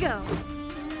sterben.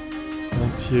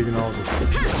 Und hier genauso.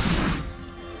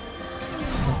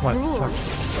 Nochmal zack.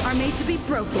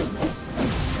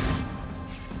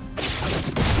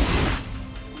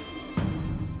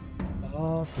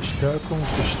 Ah, Verstärkung,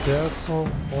 Verstärkung.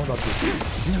 Oh, da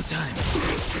geht's.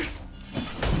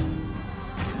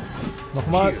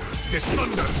 Nochmal.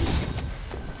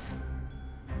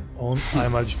 Und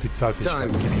einmal die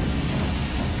Spezialfähigkeit.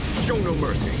 Show no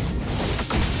mercy.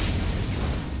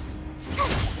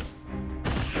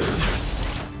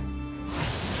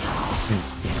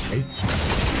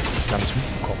 Ich kann nicht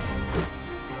mitbekommen.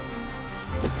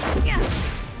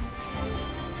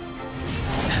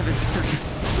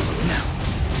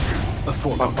 A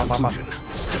foregone conclusion.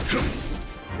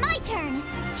 My turn.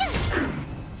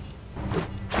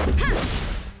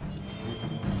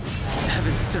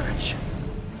 Heaven's surge.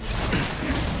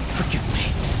 Forgive me.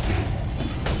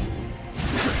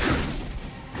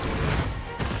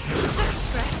 Just a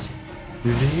scratch.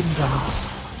 Wir leben damit.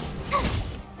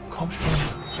 Komm schon.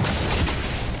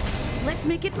 Let's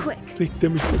make it quick. Kriegt der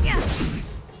mich auf.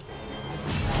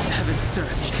 Heaven's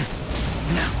surge.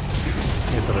 Now.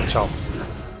 Jetzt aber ciao.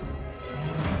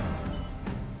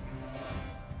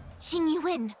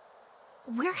 Xingyuan,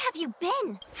 where have you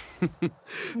been?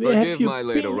 Forgive my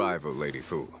late arrival, Lady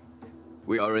Fu.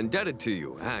 We are indebted to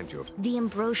you and your... The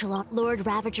ambrosial Lord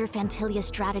Ravager Fantilia's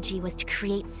strategy was to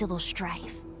create civil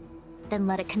strife, then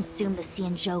let it consume the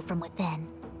Xianzhou from within.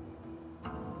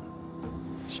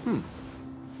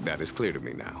 That is clear to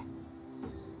me now.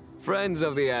 Friends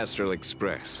of the Astral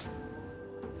Express.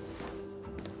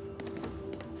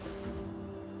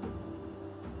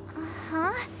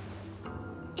 Huh?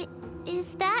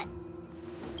 Is that...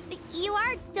 You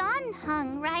are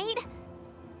Danheng, right?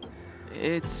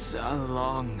 It's a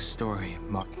long story,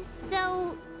 Mark.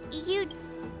 So, you...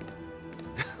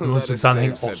 Let us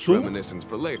save such reminiscence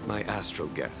for late, my astral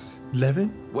guests. Level?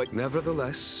 What?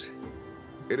 Nevertheless,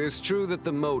 it is true that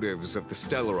the motives of the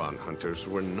Stellaron hunters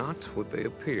were not what they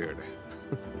appeared.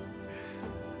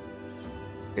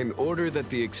 In order that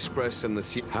the Express and the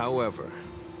Sea... However,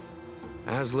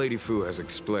 as Lady Fu has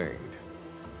explained,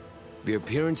 The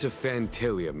appearance of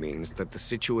Phantilia means that the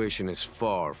situation is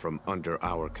far from under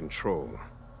our control.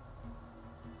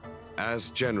 As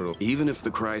General... Even if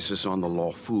the crisis on the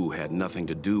Luofu had nothing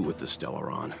to do with the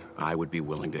Stellaron, I would be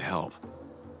willing to help.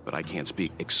 But I can't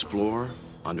speak. Explore,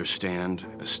 understand,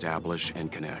 establish,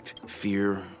 and connect.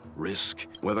 Fear, risk.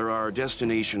 Whether our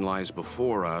destination lies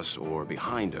before us or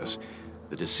behind us,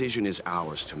 the decision is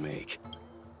ours to make.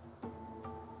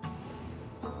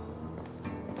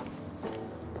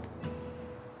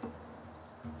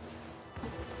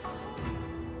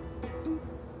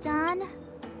 Don?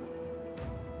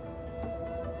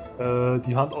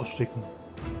 Die Hand ausstecken.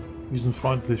 Wir sind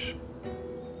freundlich.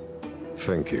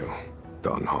 Thank you,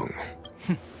 Don Hong.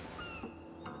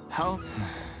 How?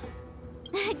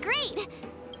 Great!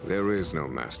 There is no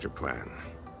master plan,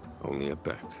 only a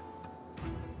bet.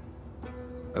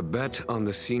 A bet on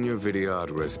the senior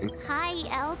Vidyadhara's... Hi,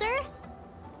 Elder?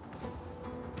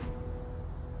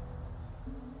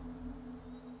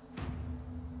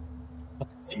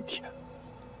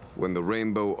 When the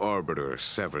Rainbow Arbiter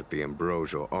severed the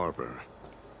Ambrosial Arbor,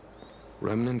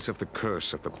 remnants of the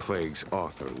curse of the plague's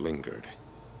author lingered.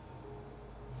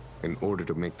 In order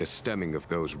to make the stemming of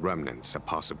those remnants a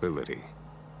possibility,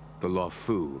 the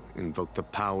Luofu invoked the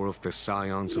power of the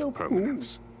Scions of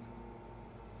Permanence.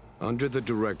 Under the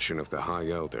direction of the High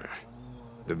Elder,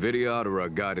 the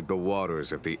Vidyadhara guided the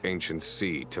waters of the ancient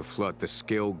sea to flood the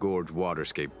Scale Gorge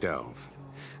waterscape delve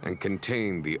and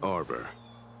contain the Arbor.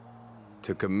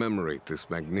 To commemorate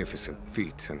this magnificent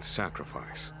feat and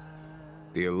sacrifice,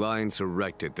 the Alliance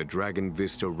erected the Dragon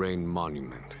Vista Rain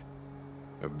Monument,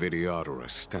 a Vidyadhara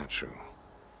statue.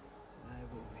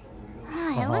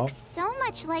 It looks so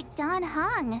much like Don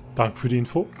Hong. Dank für die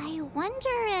Info. I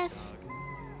wonder if...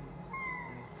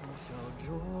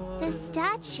 the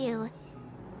statue...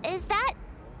 is that...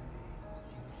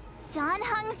 Don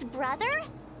Hong's brother?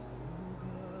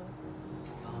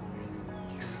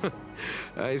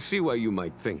 I see why you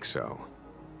might think so.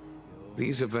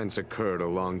 These events occurred a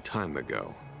long time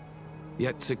ago.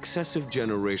 Yet successive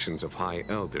generations of High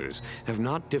Elders have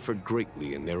not differed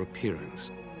greatly in their appearance.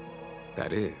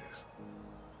 That is,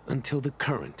 until the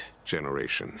current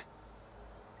generation.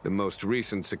 The most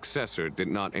recent successor did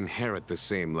not inherit the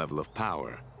same level of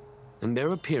power, and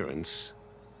their appearance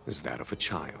is that of a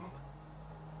child.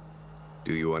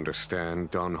 Do you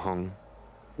understand, Don Hong?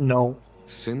 No.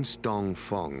 Since Dong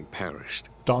Feng perished,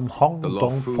 Don Hong, the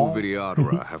Dong Luofu Feng.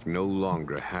 Vidyadhara have no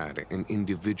longer had an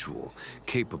individual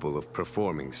capable of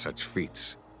performing such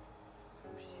feats.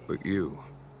 But you,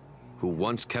 who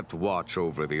once kept watch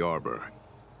over the Arbor,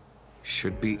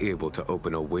 should be able to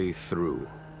open a way through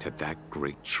to that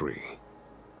great tree.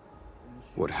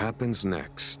 What happens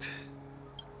next?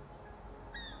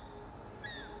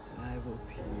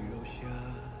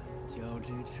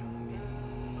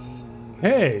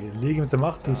 Hey, lege mit der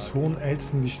Macht des hohen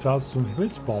Ältesten die Straße zum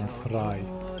Himmelsbaum frei.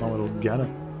 Machen wir doch gerne.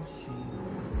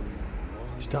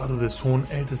 Die Statue des hohen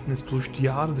Ältesten ist durch die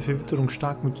Jahre der Verwitterung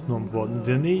stark mitgenommen worden. In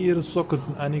der Nähe ihres Sockels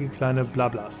sind einige kleine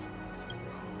Blablas.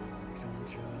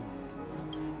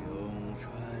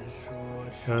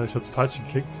 Ja, ich hab's falsch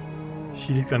geklickt.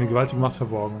 Hier liegt eine gewaltige Macht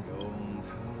verborgen.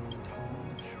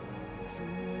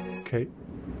 Okay.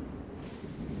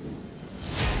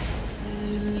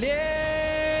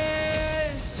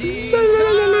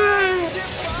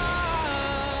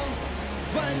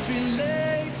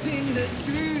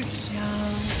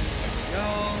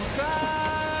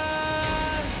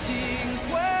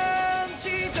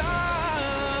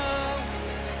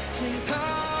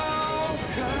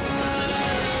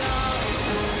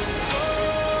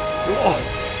 Oh.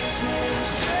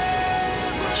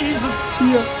 Jesus,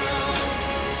 hier.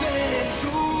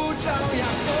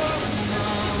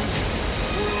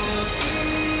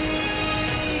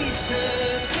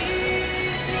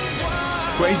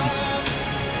 Crazy.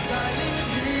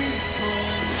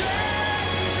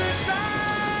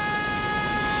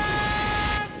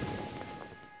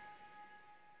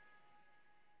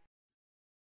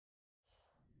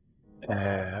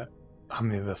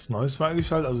 Haben wir was Neues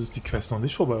freigeschaltet? Also ist die Quest noch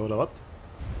nicht vorbei, oder was?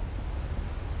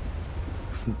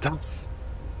 Was ist denn das?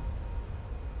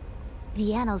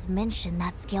 The annals mention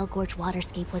that Scale Gorge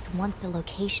waterscape was once the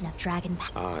location of Dragon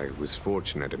I was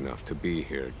fortunate enough to be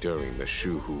here during the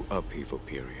Shuhu upheaval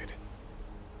period.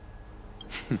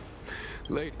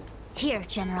 Lady. Here,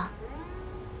 General.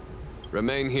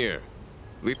 Remain here.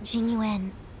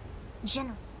 Jinyuan.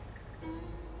 General.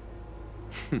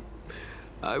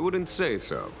 I wouldn't say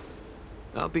so.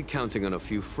 I'll be counting on a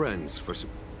few friends for some...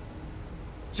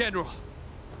 General,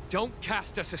 don't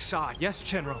cast us aside. Yes,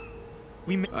 General.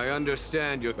 I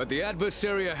understand you, but the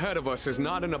adversary ahead of us is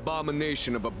not an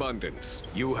abomination of abundance.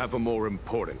 You have a more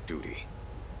important duty.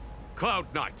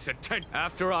 Cloud Knights at 10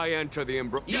 after I enter the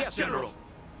Yes, General!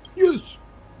 Yes!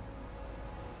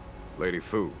 Lady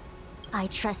Fu. I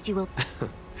trust you will...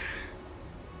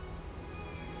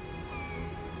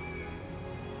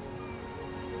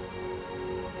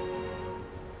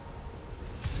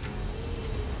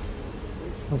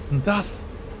 Was ist denn das?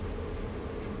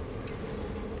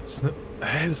 Das ist eine...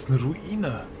 Hä, das ist eine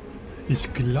Ruine.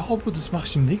 Ich glaube, das mache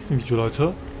ich im nächsten Video,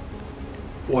 Leute.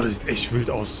 Boah, das sieht echt wild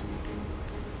aus.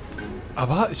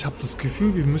 Aber ich habe das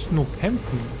Gefühl, wir müssen nur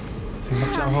kämpfen. Deswegen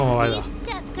mache ich einfach mal weiter.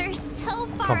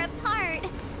 Komm.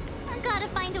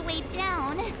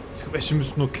 Ich glaube echt, wir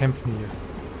müssen nur kämpfen hier.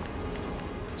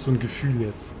 So ein Gefühl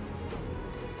jetzt.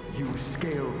 You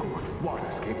scale-gorged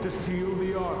waters came to seal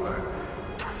the armor.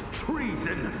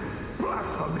 Treason!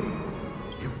 Blasphemy!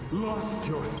 You've lost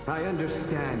your... I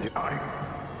understand.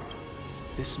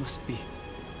 This must be...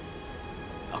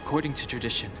 according to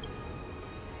tradition.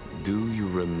 Do you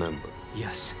remember?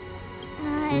 Yes.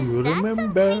 Is that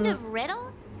some kind of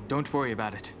riddle? Don't worry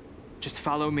about it. Just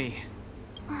follow me.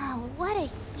 Oh, what a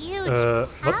huge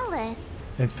palace.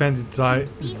 Entfernen die 3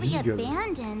 Completely Siegel.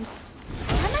 abandoned.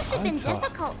 That must have been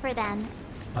difficult for them.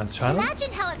 Anscheinend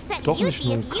Imagine how upset doch you'd nicht be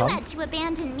nur im if you had Kampf. to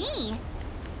abandon me.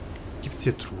 Gibt's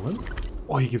hier Truhen?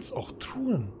 Oh, hier gibt's auch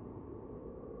Truhen.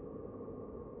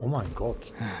 Oh mein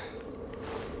Gott.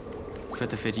 For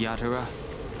the Vidyadhara,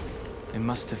 it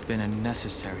must have been a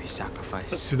necessary Das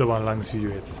sacrifice. wird aber ein langes Video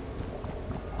jetzt.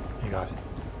 Egal.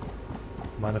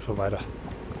 Meine für weiter.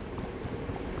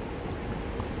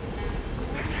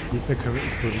 Gegner können wir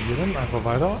ignorieren. Einfach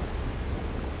weiter.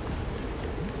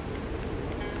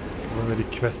 Wollen wir die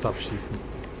Quest abschließen.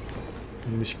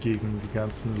 Und nicht gegen die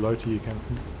ganzen Leute hier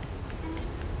kämpfen.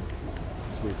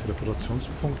 So,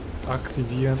 Teleportationspunkt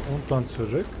aktivieren und dann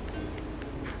zurück.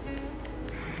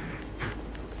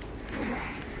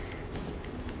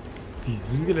 Die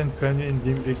Siegel entfernen wir,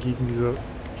 indem wir gegen diese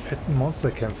fetten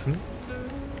Monster kämpfen.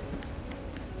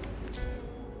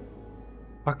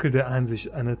 Fackel der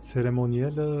Einsicht, eine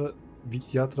zeremonielle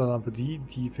Vidyadhara-Lampe, die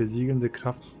die versiegelnde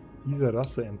Kraft dieser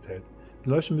Rasse enthält. Die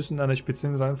Leuchten müssen in einer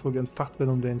speziellen Reihenfolge entfacht werden,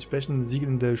 um den entsprechenden Siegel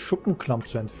in der Schuppenklamm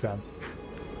zu entfernen.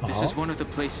 This is one of the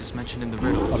places mentioned in the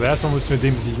riddle. Aber erstmal müssen wir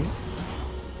den besiegen.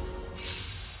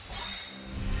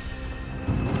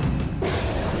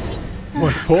 Oh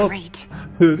mein Gott.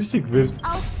 Richtig wild.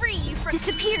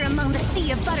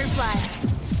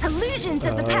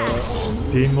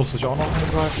 Den muss ich auch noch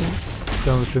angreifen,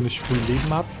 damit er nicht viel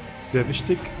Leben hat. Sehr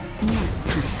wichtig.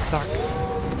 Zack.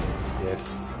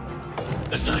 Yes.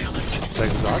 Sehr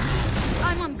gesagt.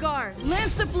 I'm on guard.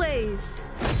 Lance ablaze.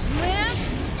 Lance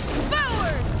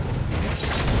forward.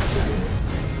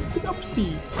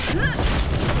 Upsi.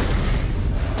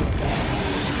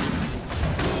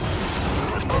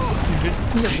 Die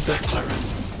Witzen mit der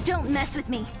Don't mess with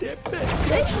me.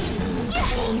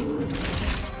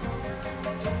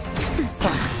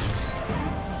 Zack.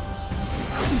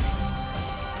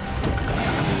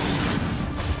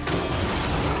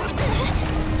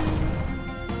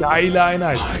 Geile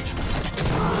Einheit.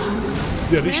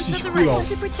 Sieht ja richtig cool aus.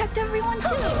 So, wir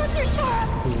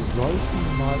sollten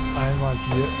mal einmal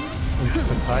hier uns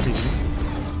verteidigen.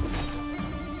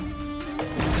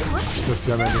 Dass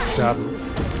wir am Ende sterben.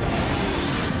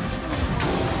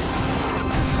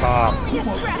 Bam.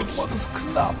 Oh, das ist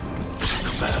knapp.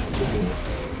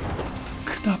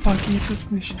 Knapper geht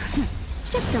es nicht.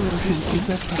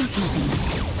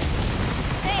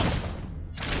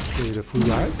 Okay, der Full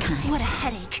Light. What a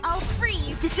headache. I'll free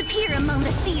you. Disappear among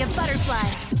the sea of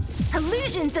butterflies.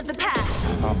 Illusions of the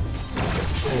past. Oh,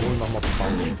 nochmal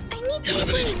Baum.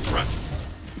 Eliminating threat.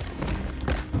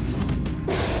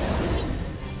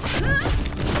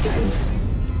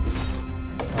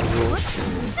 Also,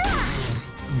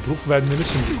 einen Bruch werden wir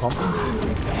nicht hinbekommen. Ich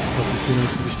glaube, wir fehlen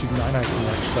uns die richtigen Einheiten in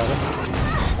der Stelle.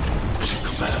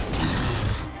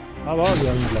 Aber wir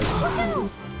haben ihn gleich.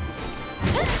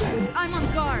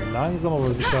 Langsam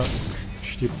aber sicher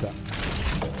stirbt er.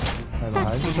 Eine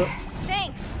Heilmittel.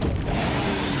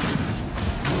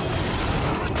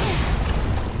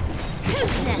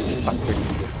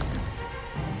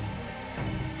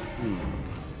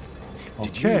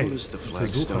 Did you notice the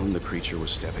flagstone the creature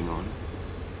was stepping on?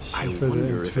 I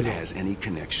wonder if it has any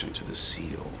connection to the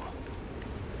seal.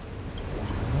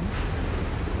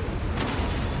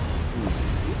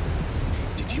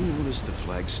 Did you notice the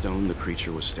flagstone the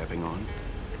creature was stepping on?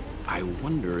 I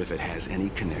wonder if it has any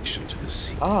connection to the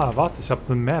seal. Ah, warte, ich habe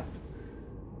eine Map.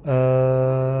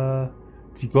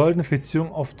 Die goldene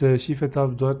Verzierung auf der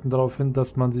Schiefertafel deuten darauf hin,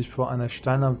 dass man sich vor einer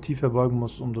steinernen Tiefe verbeugen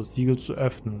muss, um das Siegel zu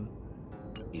öffnen.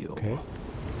 Okay.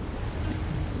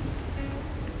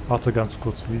 Warte ganz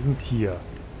kurz, wir sind hier.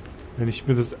 Wenn ich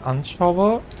mir das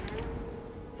anschaue...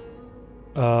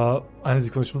 eine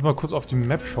Sekunde, ich muss mal kurz auf die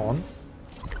Map schauen.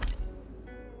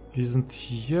 Wir sind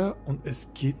hier und es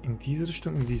geht in diese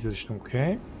Richtung,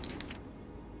 okay?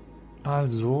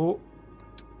 Also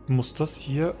muss das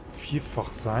hier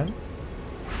vierfach sein.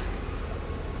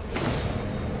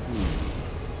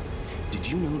 Did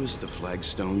you notice the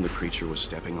flagstone the creature was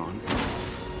stepping on?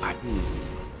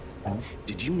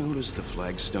 Did you notice the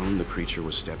flagstone the creature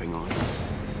was stepping on?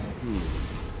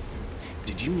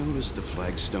 Did you notice the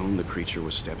flagstone the creature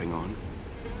was stepping on?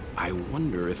 I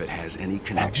wonder if it has any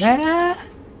connection.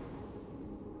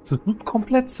 Das muss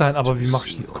komplett sein, aber wie mache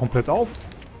ich das komplett auf?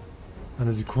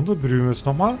 Eine Sekunde, berühren wir es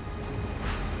nochmal.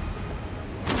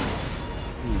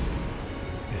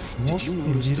 Es muss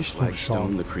in die Richtung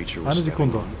schauen. Eine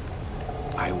Sekunde.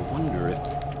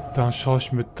 Dann schaue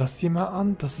ich mir das hier mal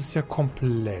an. Das ist ja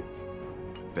komplett.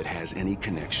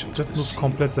 Das muss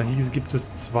komplett sein. Hier gibt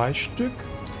es 2 Stück.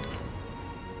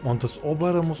 Und das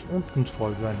obere muss unten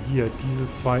voll sein. Hier,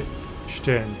 diese 2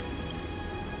 Stellen.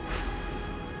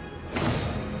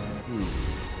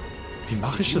 Wie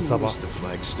mache ich das aber?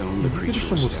 In diese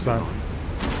Richtung muss es sein.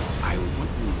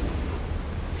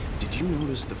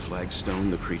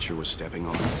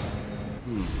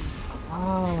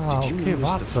 Ah, okay,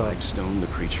 warte.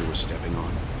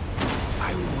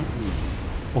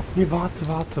 Okay,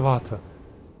 warte.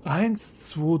 1,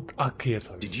 2, okay, jetzt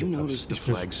habe ich es. Ich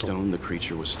bin so dumm.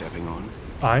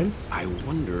 1.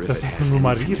 Das ist eine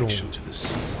Nummerierung.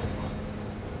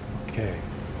 Okay.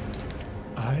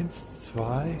 1,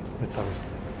 2. Jetzt habe ich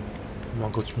es. Oh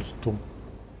mein Gott, ich bin so dumm.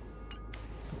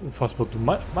 Unfassbar dumm.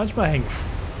 Manchmal hängt es.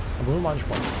 Aber nur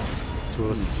manchmal. So,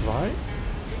 das ist 2.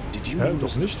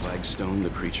 Doch nicht.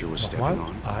 Nochmal.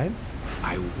 1.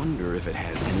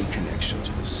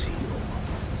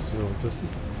 So, das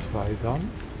ist 2 dann.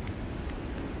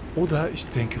 Oder ich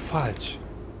denke falsch.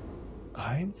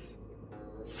 1.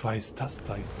 2 ist das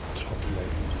da. Trottel.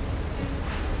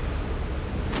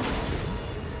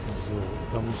 So,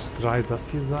 da muss 3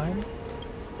 das hier sein.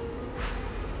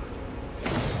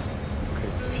 Okay,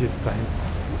 4 ist da hinten.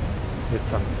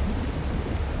 Jetzt haben wir es.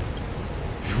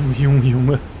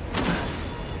 Junge.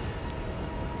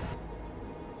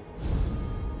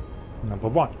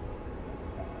 Number 1.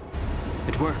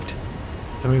 It worked.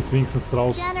 Jetzt haben wir es wenigstens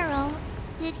raus. General,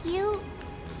 did you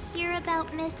hear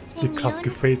about Miss Ting Krass Yun?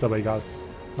 gefällt, aber egal.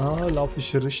 Laufe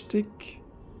ich richtig?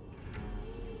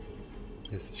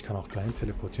 Yes, ich kann auch dahin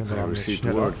teleportieren. I received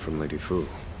word from Lady Fu.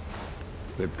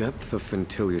 The depth of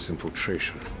Ventilia's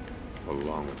infiltration,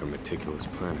 along with her meticulous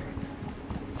planning,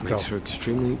 makes her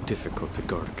extremely difficult to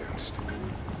guard against.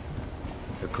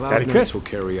 The Cloud Knights will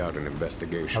carry out an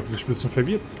investigation. Hat mich ein bisschen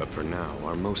verwirrt. But for now,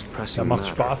 our most pressing macht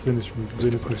Spaß, wenn es mich ein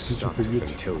bisschen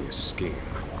verwirrt. Kann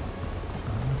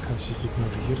ich die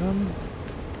ignorieren?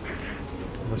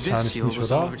 Wahrscheinlich nicht,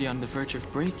 oder?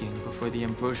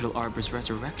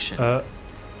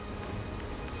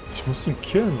 Ich muss ihn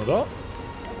killen, oder?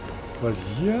 Weil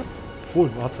hier...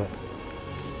 Obwohl, warte.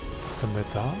 Was haben wir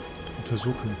da?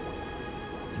 Untersuchen.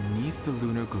 Beneath the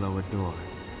lunar glow a door.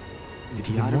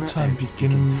 Die Mondschein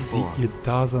beginnen sie ihr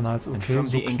Dasein als okay,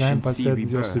 so klein, bald werden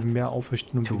sie aus dem Meer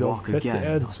auferstehen, um wieder auf feste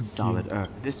Erde zu gehen.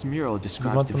 Diese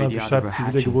Wandmann beschreibt die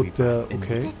Wiedergeburt der...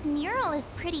 Okay.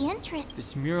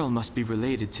 This mural must be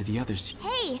related to the others.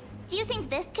 Hey, do you think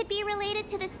this could be related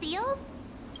to the seals?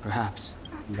 Perhaps.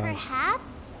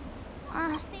 Perhaps?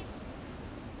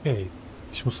 Okay,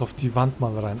 ich muss auf die Wand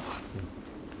mal rein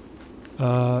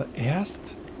achten.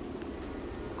 Erst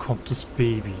kommt das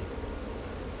Baby.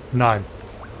 Nein.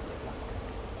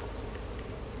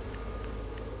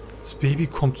 Das Baby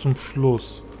kommt zum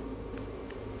Schluss.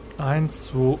 1,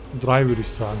 2, 3 würde ich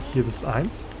sagen. Hier das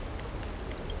 1.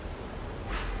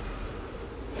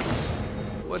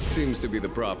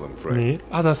 Nee.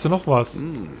 Ah, da ist ja noch was.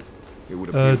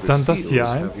 Dann das hier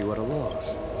 1.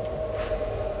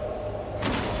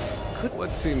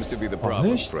 Auch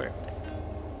nicht.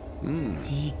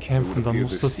 Die kämpfen, dann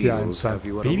muss das hier 1 sein.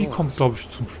 Baby kommt, glaube ich,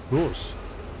 zum Schluss.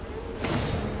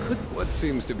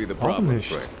 Auch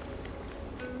nicht.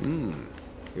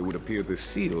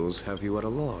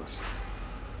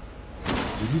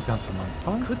 Baby ganz am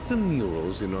Anfang?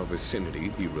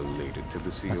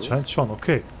 Anscheinend schon,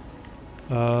 okay.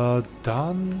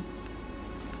 Dann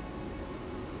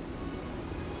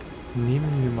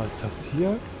nehmen wir mal das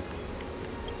hier.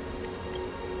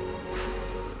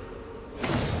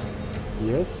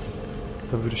 Yes.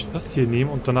 Dann würde ich das hier nehmen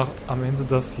und danach am Ende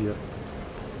das hier.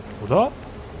 Oder?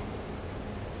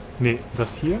 Nee,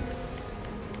 das hier?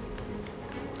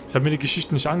 Ich habe mir die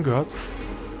Geschichte nicht angehört.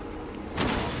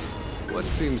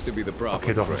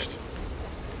 Okay, doch nicht.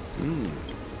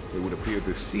 It would appear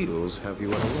the seals have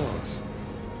you at a loss.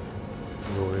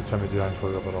 So, jetzt haben wir die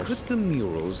Reihenfolge aber raus. Could the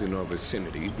murals in our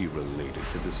vicinity be related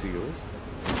to the seals?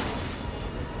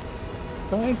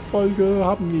 Reihenfolge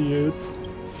haben wir jetzt.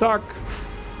 Zack.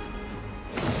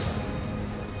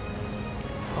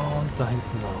 Und da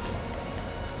hinten noch.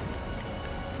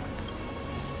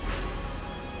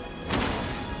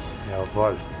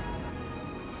 Jawohl.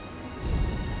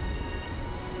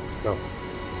 Let's go.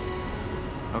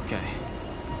 Okay.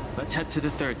 Let's head to the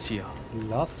third seal.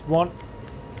 Last one.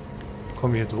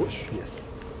 Kommen wir hier durch?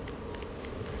 Yes.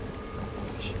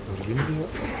 Ich ignorieren wir.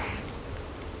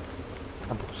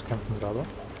 Einfach zu kämpfen gerade.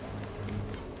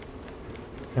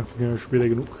 Kämpfen wir später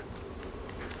genug.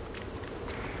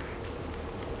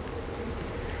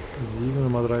 Siegel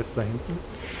Nummer 3 ist da hinten.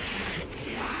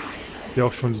 Ich sehe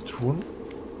auch schon die Truhen.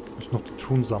 Ich muss noch die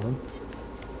Truhen sammeln.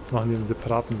 Das machen wir in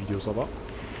separaten Videos aber.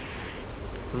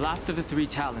 The last of the 3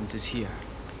 talons is here.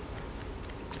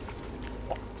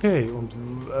 Okay, und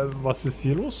was ist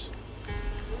hier los?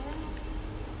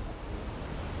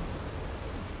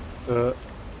 Hier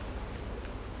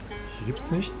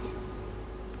gibt's nichts.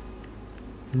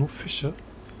 Nur Fische.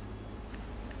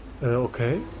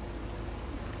 Okay.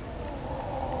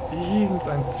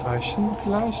 Irgendein Zeichen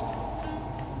vielleicht?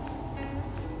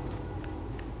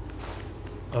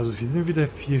 Also hier wieder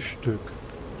 4 Stück.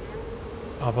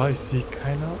 Aber ich sehe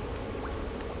keine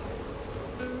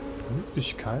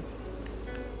Möglichkeit,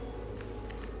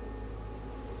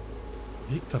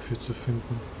 Weg dafür zu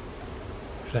finden.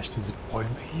 Vielleicht diese Bäume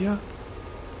hier?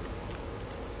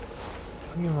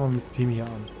 Fangen wir mal mit dem hier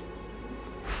an.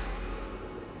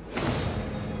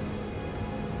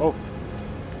 Oh.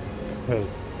 Okay.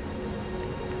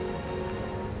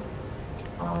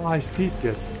 Ah, ich sehe es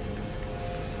jetzt.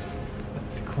 Eine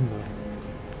Sekunde.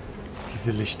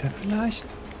 Diese Lichter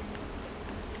vielleicht?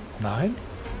 Nein?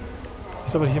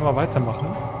 Ich will aber hier mal weitermachen.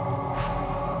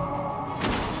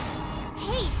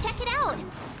 Hey, check it out.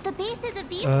 The bases of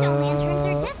these stone lanterns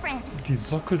are different. Die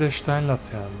Sockel der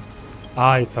Steinlaternen.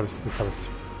 Ah, jetzt habe ich es,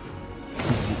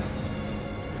 Easy.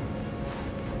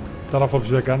 Darauf habe ich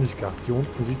wieder gar nicht geachtet. Hier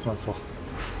unten sieht man es doch.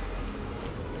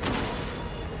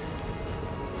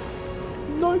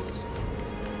 Nice.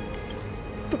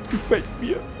 Das gefällt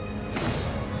mir.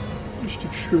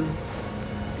 Richtig schön.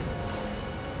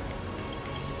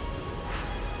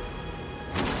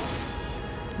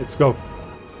 Let's go.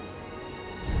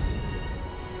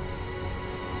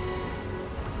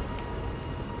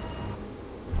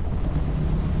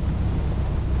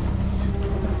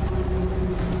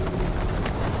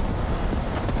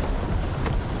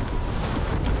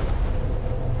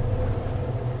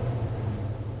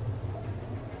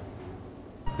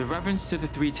 The reverence to the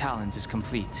 3 talons is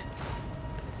complete.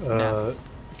 Können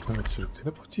wir zurück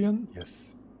teleportieren?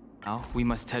 Yes. Now we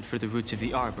must head for the roots of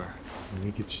the arbor.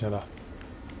 Mir geht's schneller.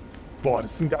 Boah,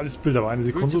 das sind ja alles Bilder, aber eine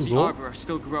Sekunde so.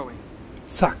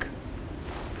 Zack.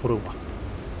 Foto gemacht.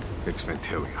 It's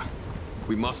Ventilia.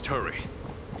 We must hurry.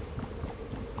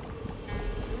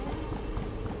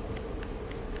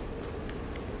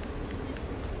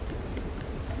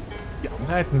 Die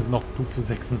Einheiten sind noch Stufe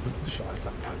 76,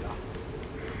 alter Falter.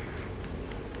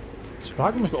 Ich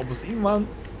frage mich, ob es irgendwann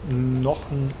noch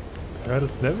ein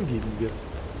höheres Level geben wird.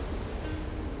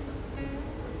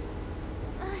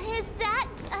 Is that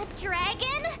a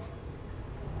dragon?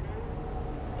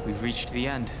 We've reached the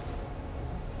end.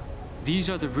 These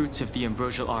are the roots of the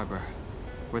ambrosial arbor,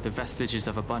 where the vestiges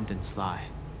of abundance lie.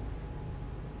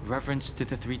 Reverence to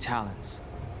the 3 talons,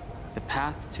 the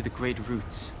path to the great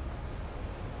roots.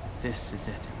 This is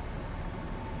it.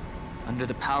 Under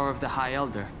the power of the High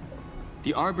Elder,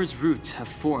 the arbor's roots have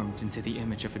formed into the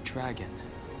image of a dragon.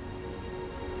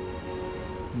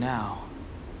 Now,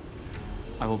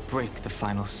 I will break the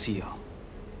final seal.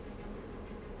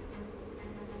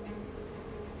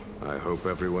 I hope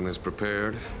everyone is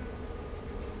prepared.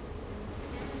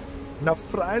 Na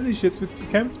freilich, jetzt wird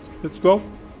gekämpft. Let's go.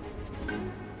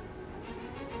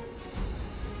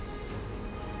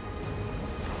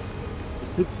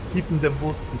 Mit Tiefen der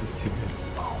Wurzeln des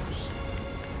Himmelsbaums.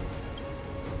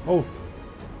 Oh.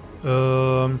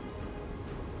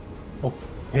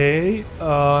 Okay.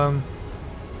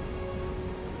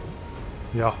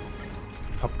 Ja.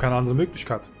 Ich habe keine andere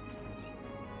Möglichkeit.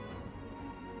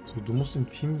 So, du musst im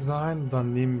Team sein.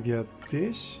 Dann nehmen wir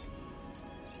dich.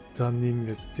 Dann nehmen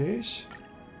wir dich.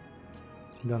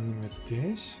 Dann nehmen wir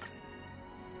dich.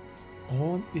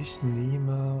 Und ich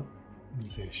nehme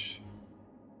dich.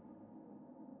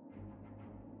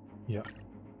 Ja.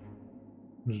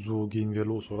 So gehen wir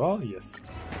los, oder? Yes.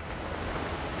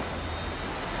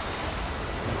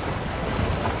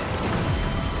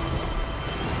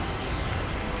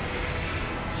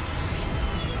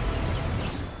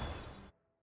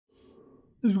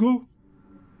 Let's go.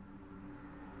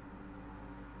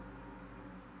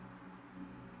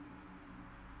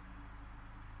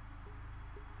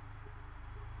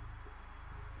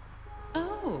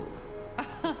 Oh.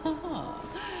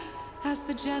 Has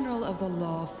the General of the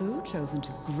Lawfu chosen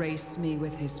to grace me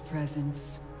with his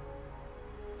presence?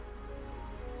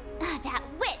 That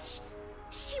witch!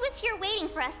 She was here waiting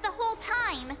for us the whole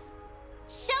time.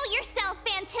 Show yourself,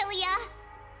 Phantilia!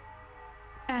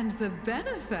 And the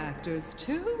benefactors,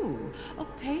 too. Oh,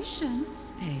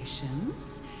 patience,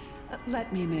 patience.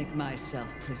 Let me make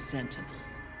myself presentable.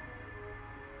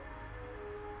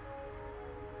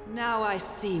 Now I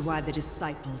see why the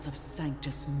disciples of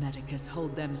Sanctus Medicus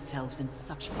hold themselves in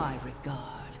such high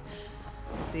regard.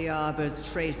 The Arbor's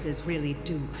traces really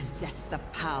do possess the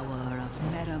power of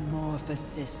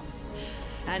metamorphosis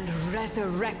and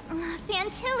resurrect.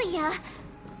 Phantilia!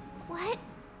 What?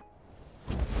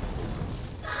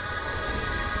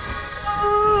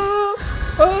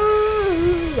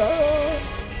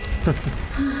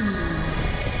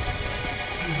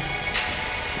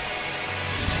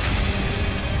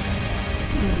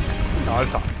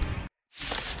 Alter.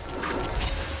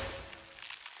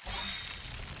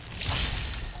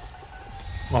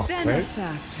 Okay.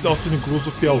 Sieht aus wie eine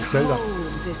große Fee aus Zelda.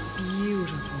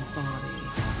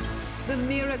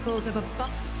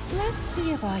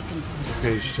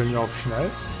 Okay, ich stelle mir auf schnell.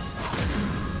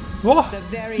 Boah,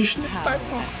 die schnipst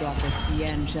einfach.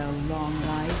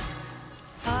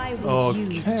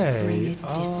 Okay.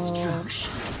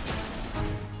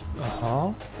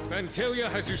 Aha. Phantilia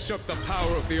has usurped the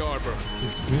power of the Arbor.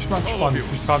 Jetzt bin ich mal gespannt, wie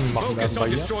viel Schaden machen werden bei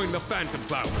ihr.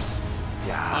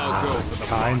 Ja,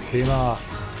 kein Thema.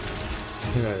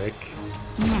 Gehen wir weg.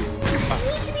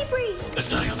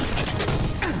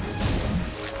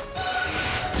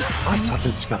 Was, hat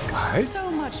er sich gerade geheilt?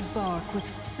 So much bark with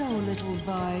so little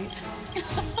bite.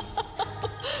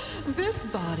 This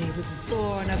body was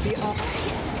born of the Arbor.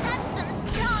 That's some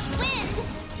strong wind!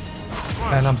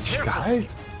 Nein, haben sich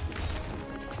geheilt.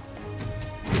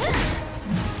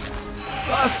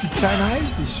 Was? Die Kleine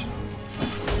heilt sich.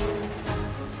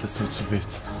 Das ist mir zu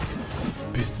wild.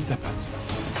 Bist du deppert?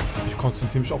 Ich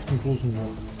konzentriere mich auf den großen nur.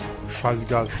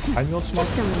 Scheißegal. Heilen wir uns mal?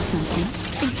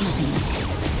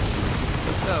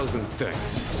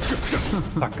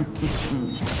 Zack.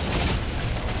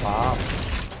 Wow.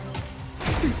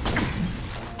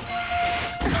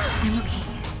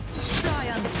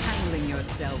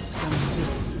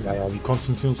 Ja, ja, wir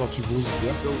konzentrieren uns auf die große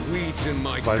hier.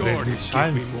 Weil wenn sie sich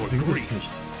heilen, bringt es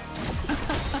nichts.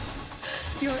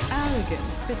 Your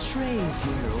arrogance betrays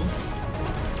you.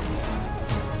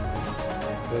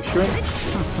 Sehr schön.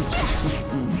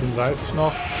 34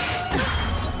 noch.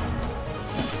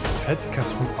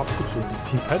 Fertigkeitspunkt abgezogen. Die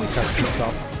ziehen Fertigkeitspunkte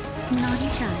ab.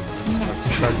 Das ist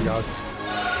ein scheißegal.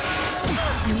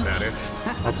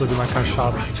 Hauptsache man keinen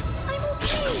Schaden.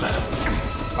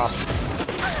 Bam.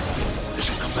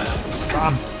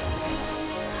 Bam.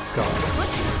 Let's go.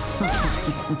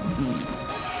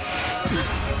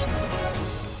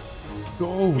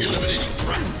 Go.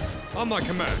 On my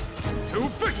command. To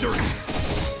victory.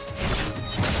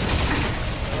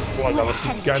 Boah, da was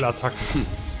für geile Attacken.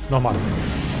 Nochmal.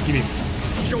 Gib ihm.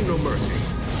 Show no mercy.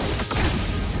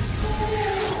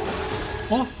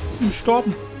 Oh, sind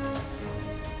gestorben.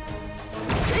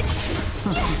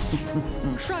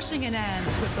 Crushing an ant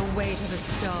with the weight of a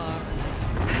star.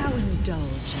 How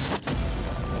indulgent.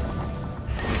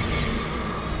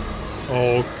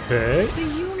 Okay. The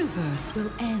universe will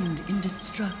end in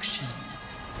destruction.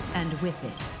 And with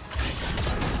it.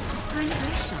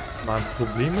 Mein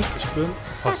Problem ist, ich bin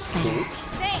fast tot.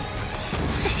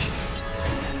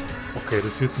 Okay,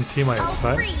 das wird ein Thema jetzt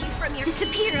sein.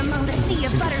 Ein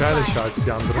bisschen gefährlicher als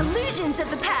die anderen. Ich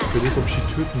überlege, ob ich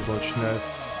die töten soll, schnell.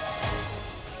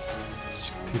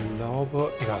 Ich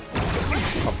glaube... Egal.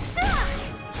 Komm.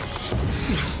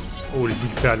 Oh, die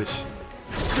sind gefährlich.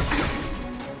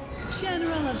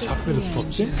 Schaffen wir das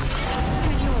trotzdem?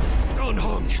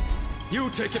 You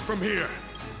take it from here.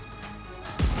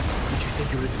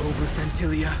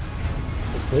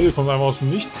 Okay, ihr kommt einfach aus dem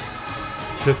Nichts.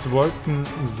 Ich setze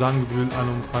Wolkensangebrüll an,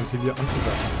 um Phantilia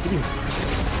anzugreifen.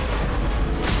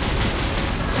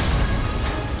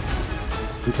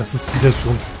 Das ist wieder so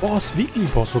ein Boss,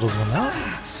 Weekly-Boss oder so, ne?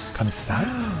 Kann es sein?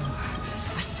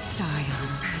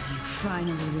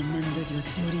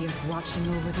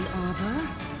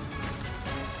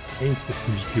 Hey, das ist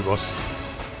ein Weekly-Boss.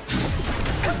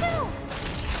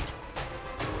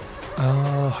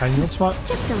 Heilen wir uns mal.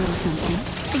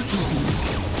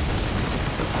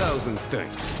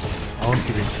 Und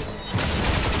gewinnt.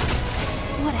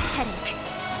 What a headache.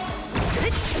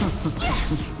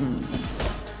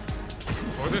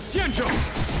 For the Sienjo!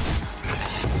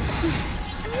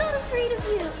 I'm not afraid of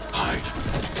you. Hide.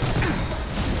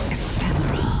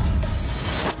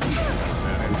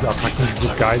 Diese Attacken sind so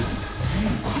geil.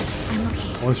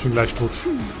 Und ich bin gleich tot.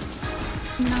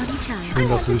 Schön,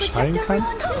 dass du dich heilen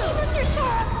kannst.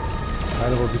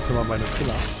 Heile aber bitte mal meine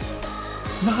Silla.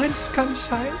 Nein, ich kann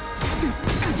nicht heilen.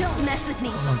 Don't mess with me.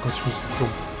 Oh mein Gott, ich bin so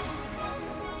dumm.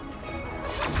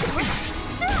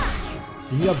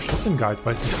 Irgendwie habe ich trotzdem geheilt,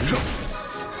 weiß nicht wie.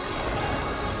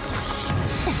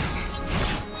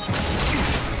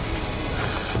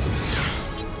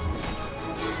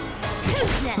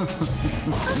 Next.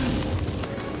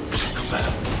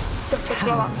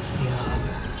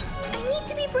 I need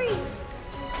to be brave.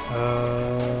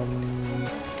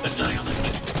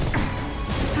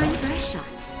 Time for a shot.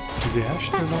 Die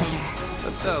Hersteller.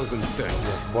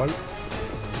 Jawohl.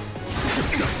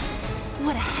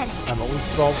 What a headache. Einmal Ult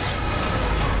drauf.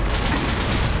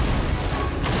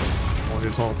 Und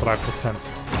jetzt noch 3%.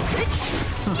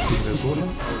 Kriegen wir so hin.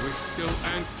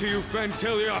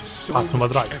 Akt Nummer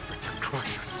 3.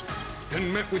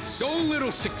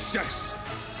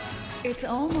 It's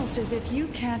almost as if you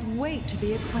can't wait to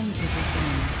be acquainted with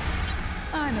them.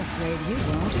 I'm afraid you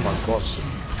won't have a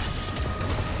chance.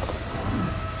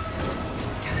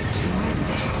 Time to end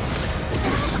this.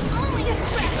 Only a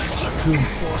scratch.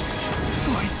 Boss.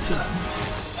 Leute.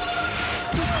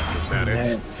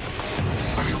 Nee.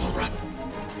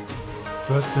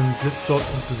 Hört den Blitz dort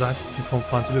und beseitigt die vom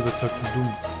Fantil überzeugten Doom.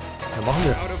 Ja, machen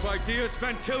wir.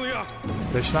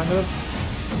 Flächenangriff.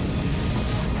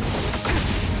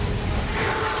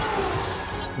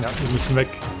 Ja, wir müssen weg.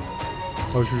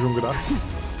 Habe ich mir schon gedacht.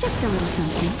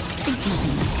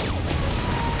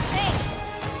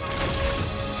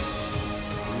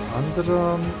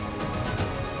 Andere.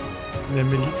 Wäre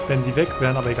mir lieb, wenn die weg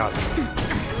wären, aber egal.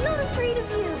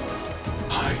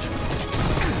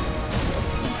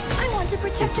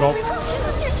 Gut drauf.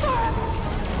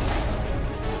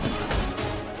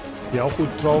 Hier auch gut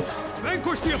drauf.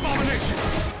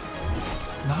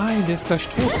 Nein, der ist gleich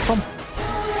tot. Komm.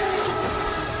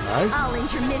 Nice.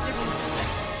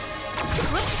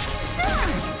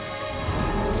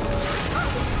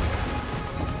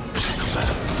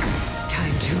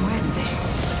 Time to end this.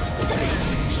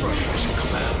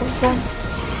 Komm.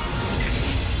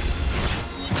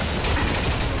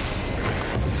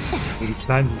 Die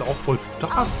Kleinen sind auch voll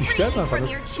stark. Die sterben einfach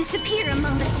nicht. Disappear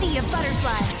among the sea of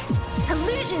butterflies.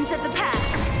 Illusions of the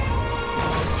past.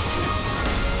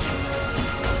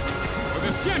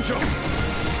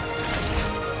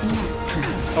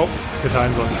 Oh, es wird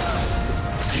heilen sollen.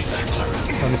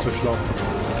 Das war nicht so schlau.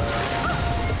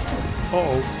 Oh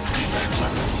oh.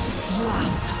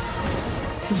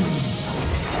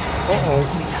 Oh oh.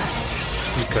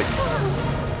 Die ist weg.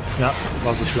 Ja,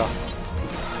 war so klar.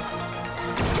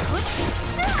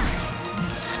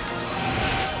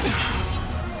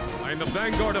 I'm the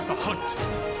vanguard of the hunt.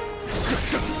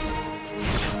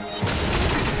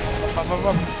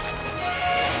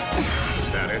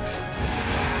 Is that it?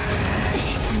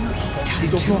 Ich will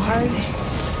doch nur heilen.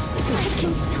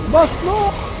 Was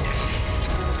noch?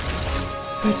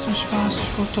 Willst du mich verarschen?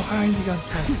 Ich wollte doch heilen die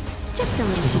ganze Zeit. Ich bin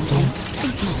so dumm.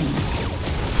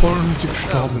 Voll unnötig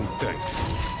gestorben.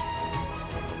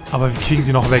 Aber wir kriegen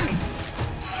die noch weg.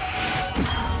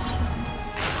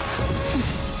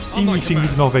 Irgendwie kriegen wir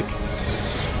die noch weg.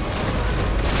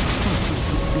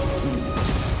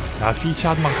 Ja, viel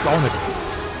Schaden macht es auch nicht.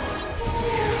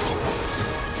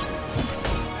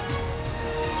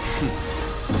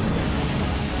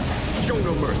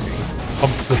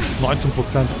 Komm,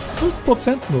 19%.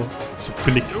 5% nur. So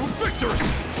billig.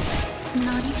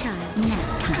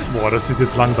 Boah, das wird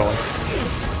jetzt lang dauern.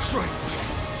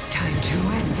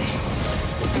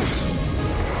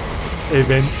 Ey,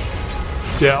 wenn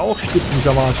der auch stirbt, nicht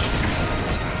am Arsch.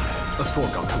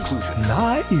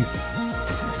 Nice.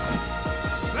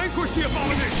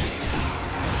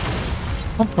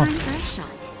 Kommt mal.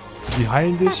 Die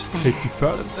heilen dich. Safety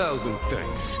first.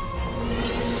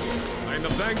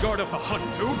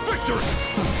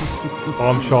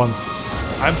 Warum schon?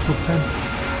 1%.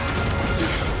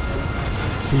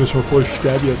 Ich bin schon voll, ich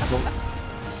sterbe jetzt noch.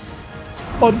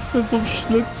 Oh, das wäre so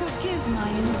schlimm.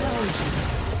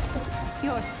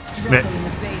 Nee.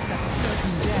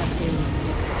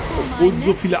 Obwohl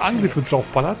so viele Angriffe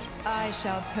draufballert.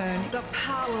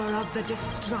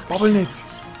 Babbel nicht.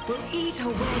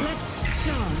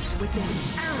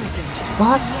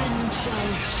 Was?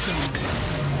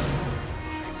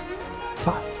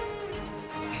 Was?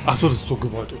 Achso, das ist so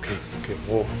gewollt. Okay, okay.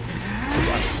 Oh. Ich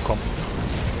hab Angst bekommen.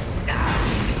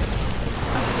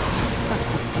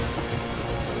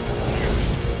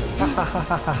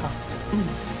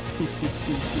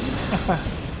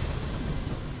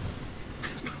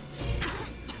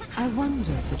 I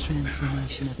wonder if the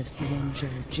transformation of a Sienjo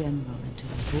general into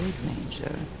a Void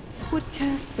Ranger would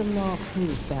cast the law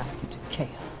food back into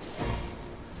chaos.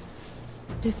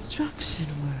 Destruction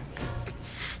works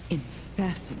in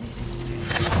fascinating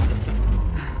ways.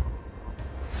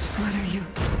 What are you?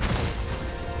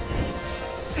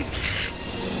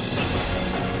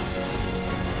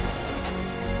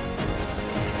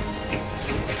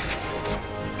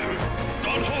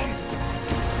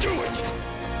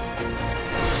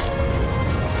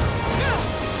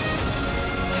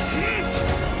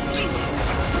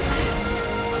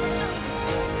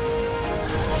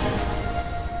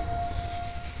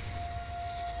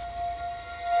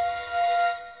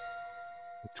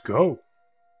 Go.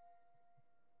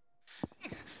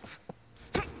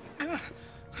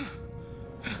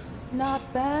 Not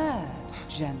bad,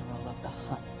 General of the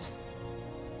Hunt.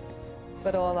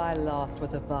 But all I lost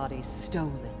was a body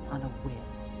stolen on a whim.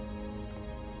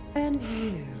 And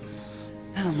you,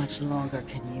 how much longer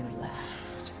can you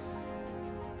last?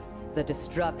 The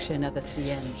destruction of the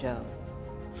Sienjo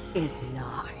is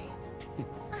nigh.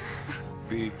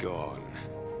 Be gone,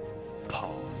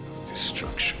 pawn of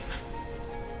destruction.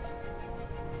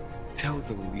 Tell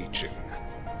the Legion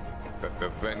that the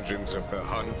vengeance of the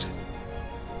Hunt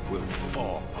will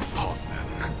fall upon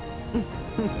them.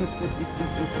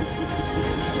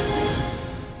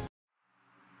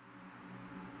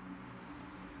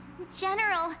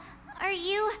 General, are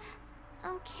you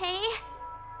okay?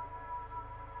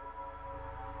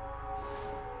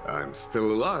 I'm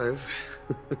still alive.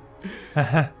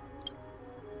 Uh-huh.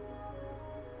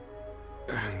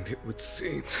 And it would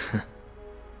seem...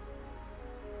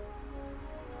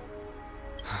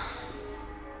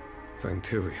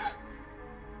 Phantilia,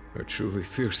 a truly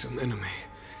fearsome enemy.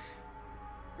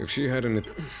 If she hadn't...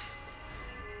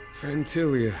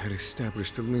 Phantilia had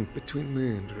established a link between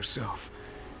me and herself.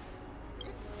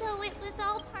 So it was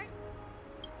all part...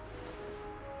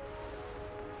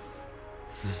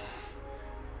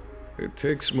 It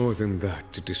takes more than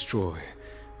that to destroy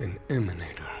an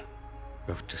emanator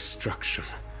of destruction.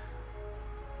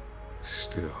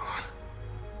 Still...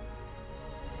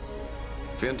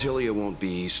 Phantilia won't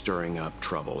be stirring up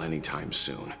trouble anytime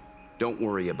soon. Don't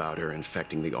worry about her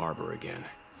infecting the Arbor again.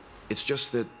 It's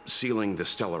just that sealing the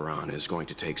Stellaron is going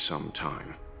to take some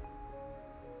time.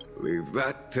 Leave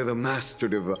that to the Master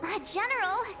Divine.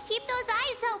 General, keep those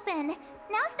eyes open.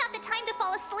 Now's not the time to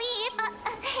fall asleep.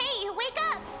 Hey, wake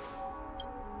up!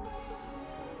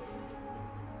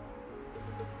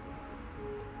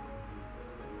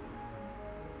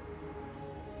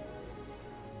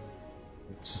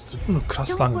 Was ist das für eine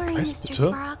krass lange Quest,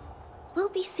 bitte? Oh,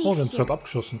 wir haben es gerade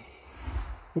abgeschossen.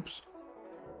 Ups.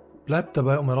 Bleibt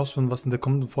dabei, um herauszufinden, was in der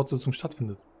kommenden Fortsetzung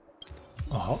stattfindet.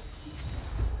 Aha.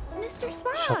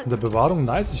 Schatten der Bewahrung.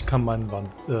 Nice, ich kann meinen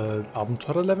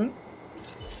Abenteurer leveln.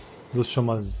 Das ist schon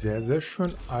mal sehr, sehr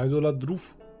schön. Idola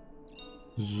drauf.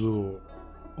 So.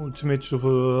 Ultimate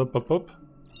Stufe.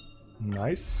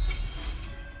 Nice.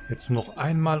 Jetzt nur noch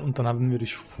einmal und dann haben wir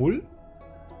dich full.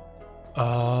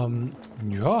 Ja,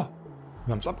 wir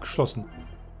haben es abgeschlossen.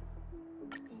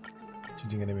 Die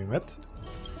Dinge nehmen wir mit.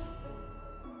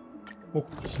 Oh,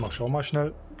 das mach ich auch mal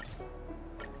schnell.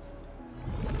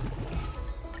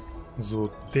 So,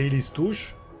 Dailies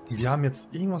durch. Wir haben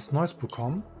jetzt irgendwas Neues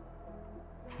bekommen.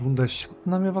 Von der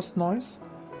Schatten haben wir was Neues.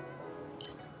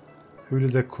 Höhle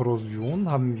der Korrosion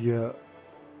haben wir...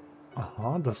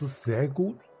 Aha, das ist sehr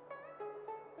gut.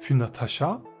 Für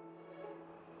Natascha.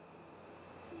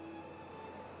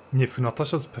 Ne, für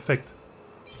Natascha ist es perfekt.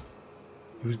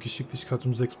 Geschicklichkeit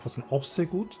um 6%, auch sehr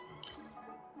gut.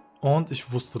 Und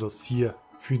ich wusste das hier.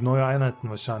 Für neue Einheiten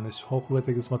wahrscheinlich.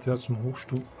 Hochwertiges Material zum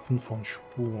Hochstufen von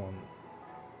Spuren.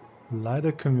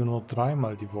 Leider können wir nur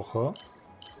 3-mal die Woche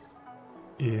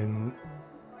hier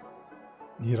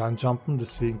reinjumpen.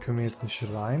 Deswegen können wir jetzt nicht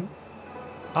rein.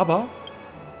 Aber...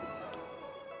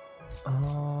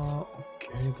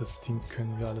 okay, das Ding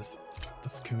können wir alles...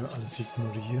 Das können wir alles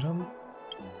ignorieren.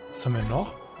 Was haben wir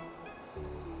noch?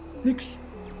 Nix.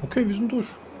 Okay, wir sind durch.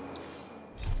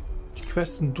 Die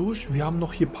Quests sind durch. Wir haben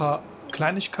noch hier ein paar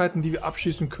Kleinigkeiten, die wir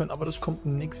abschließen können, aber das kommt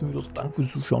im nächsten Video. Danke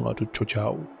fürs Zuschauen, Leute. Ciao,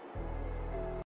 ciao.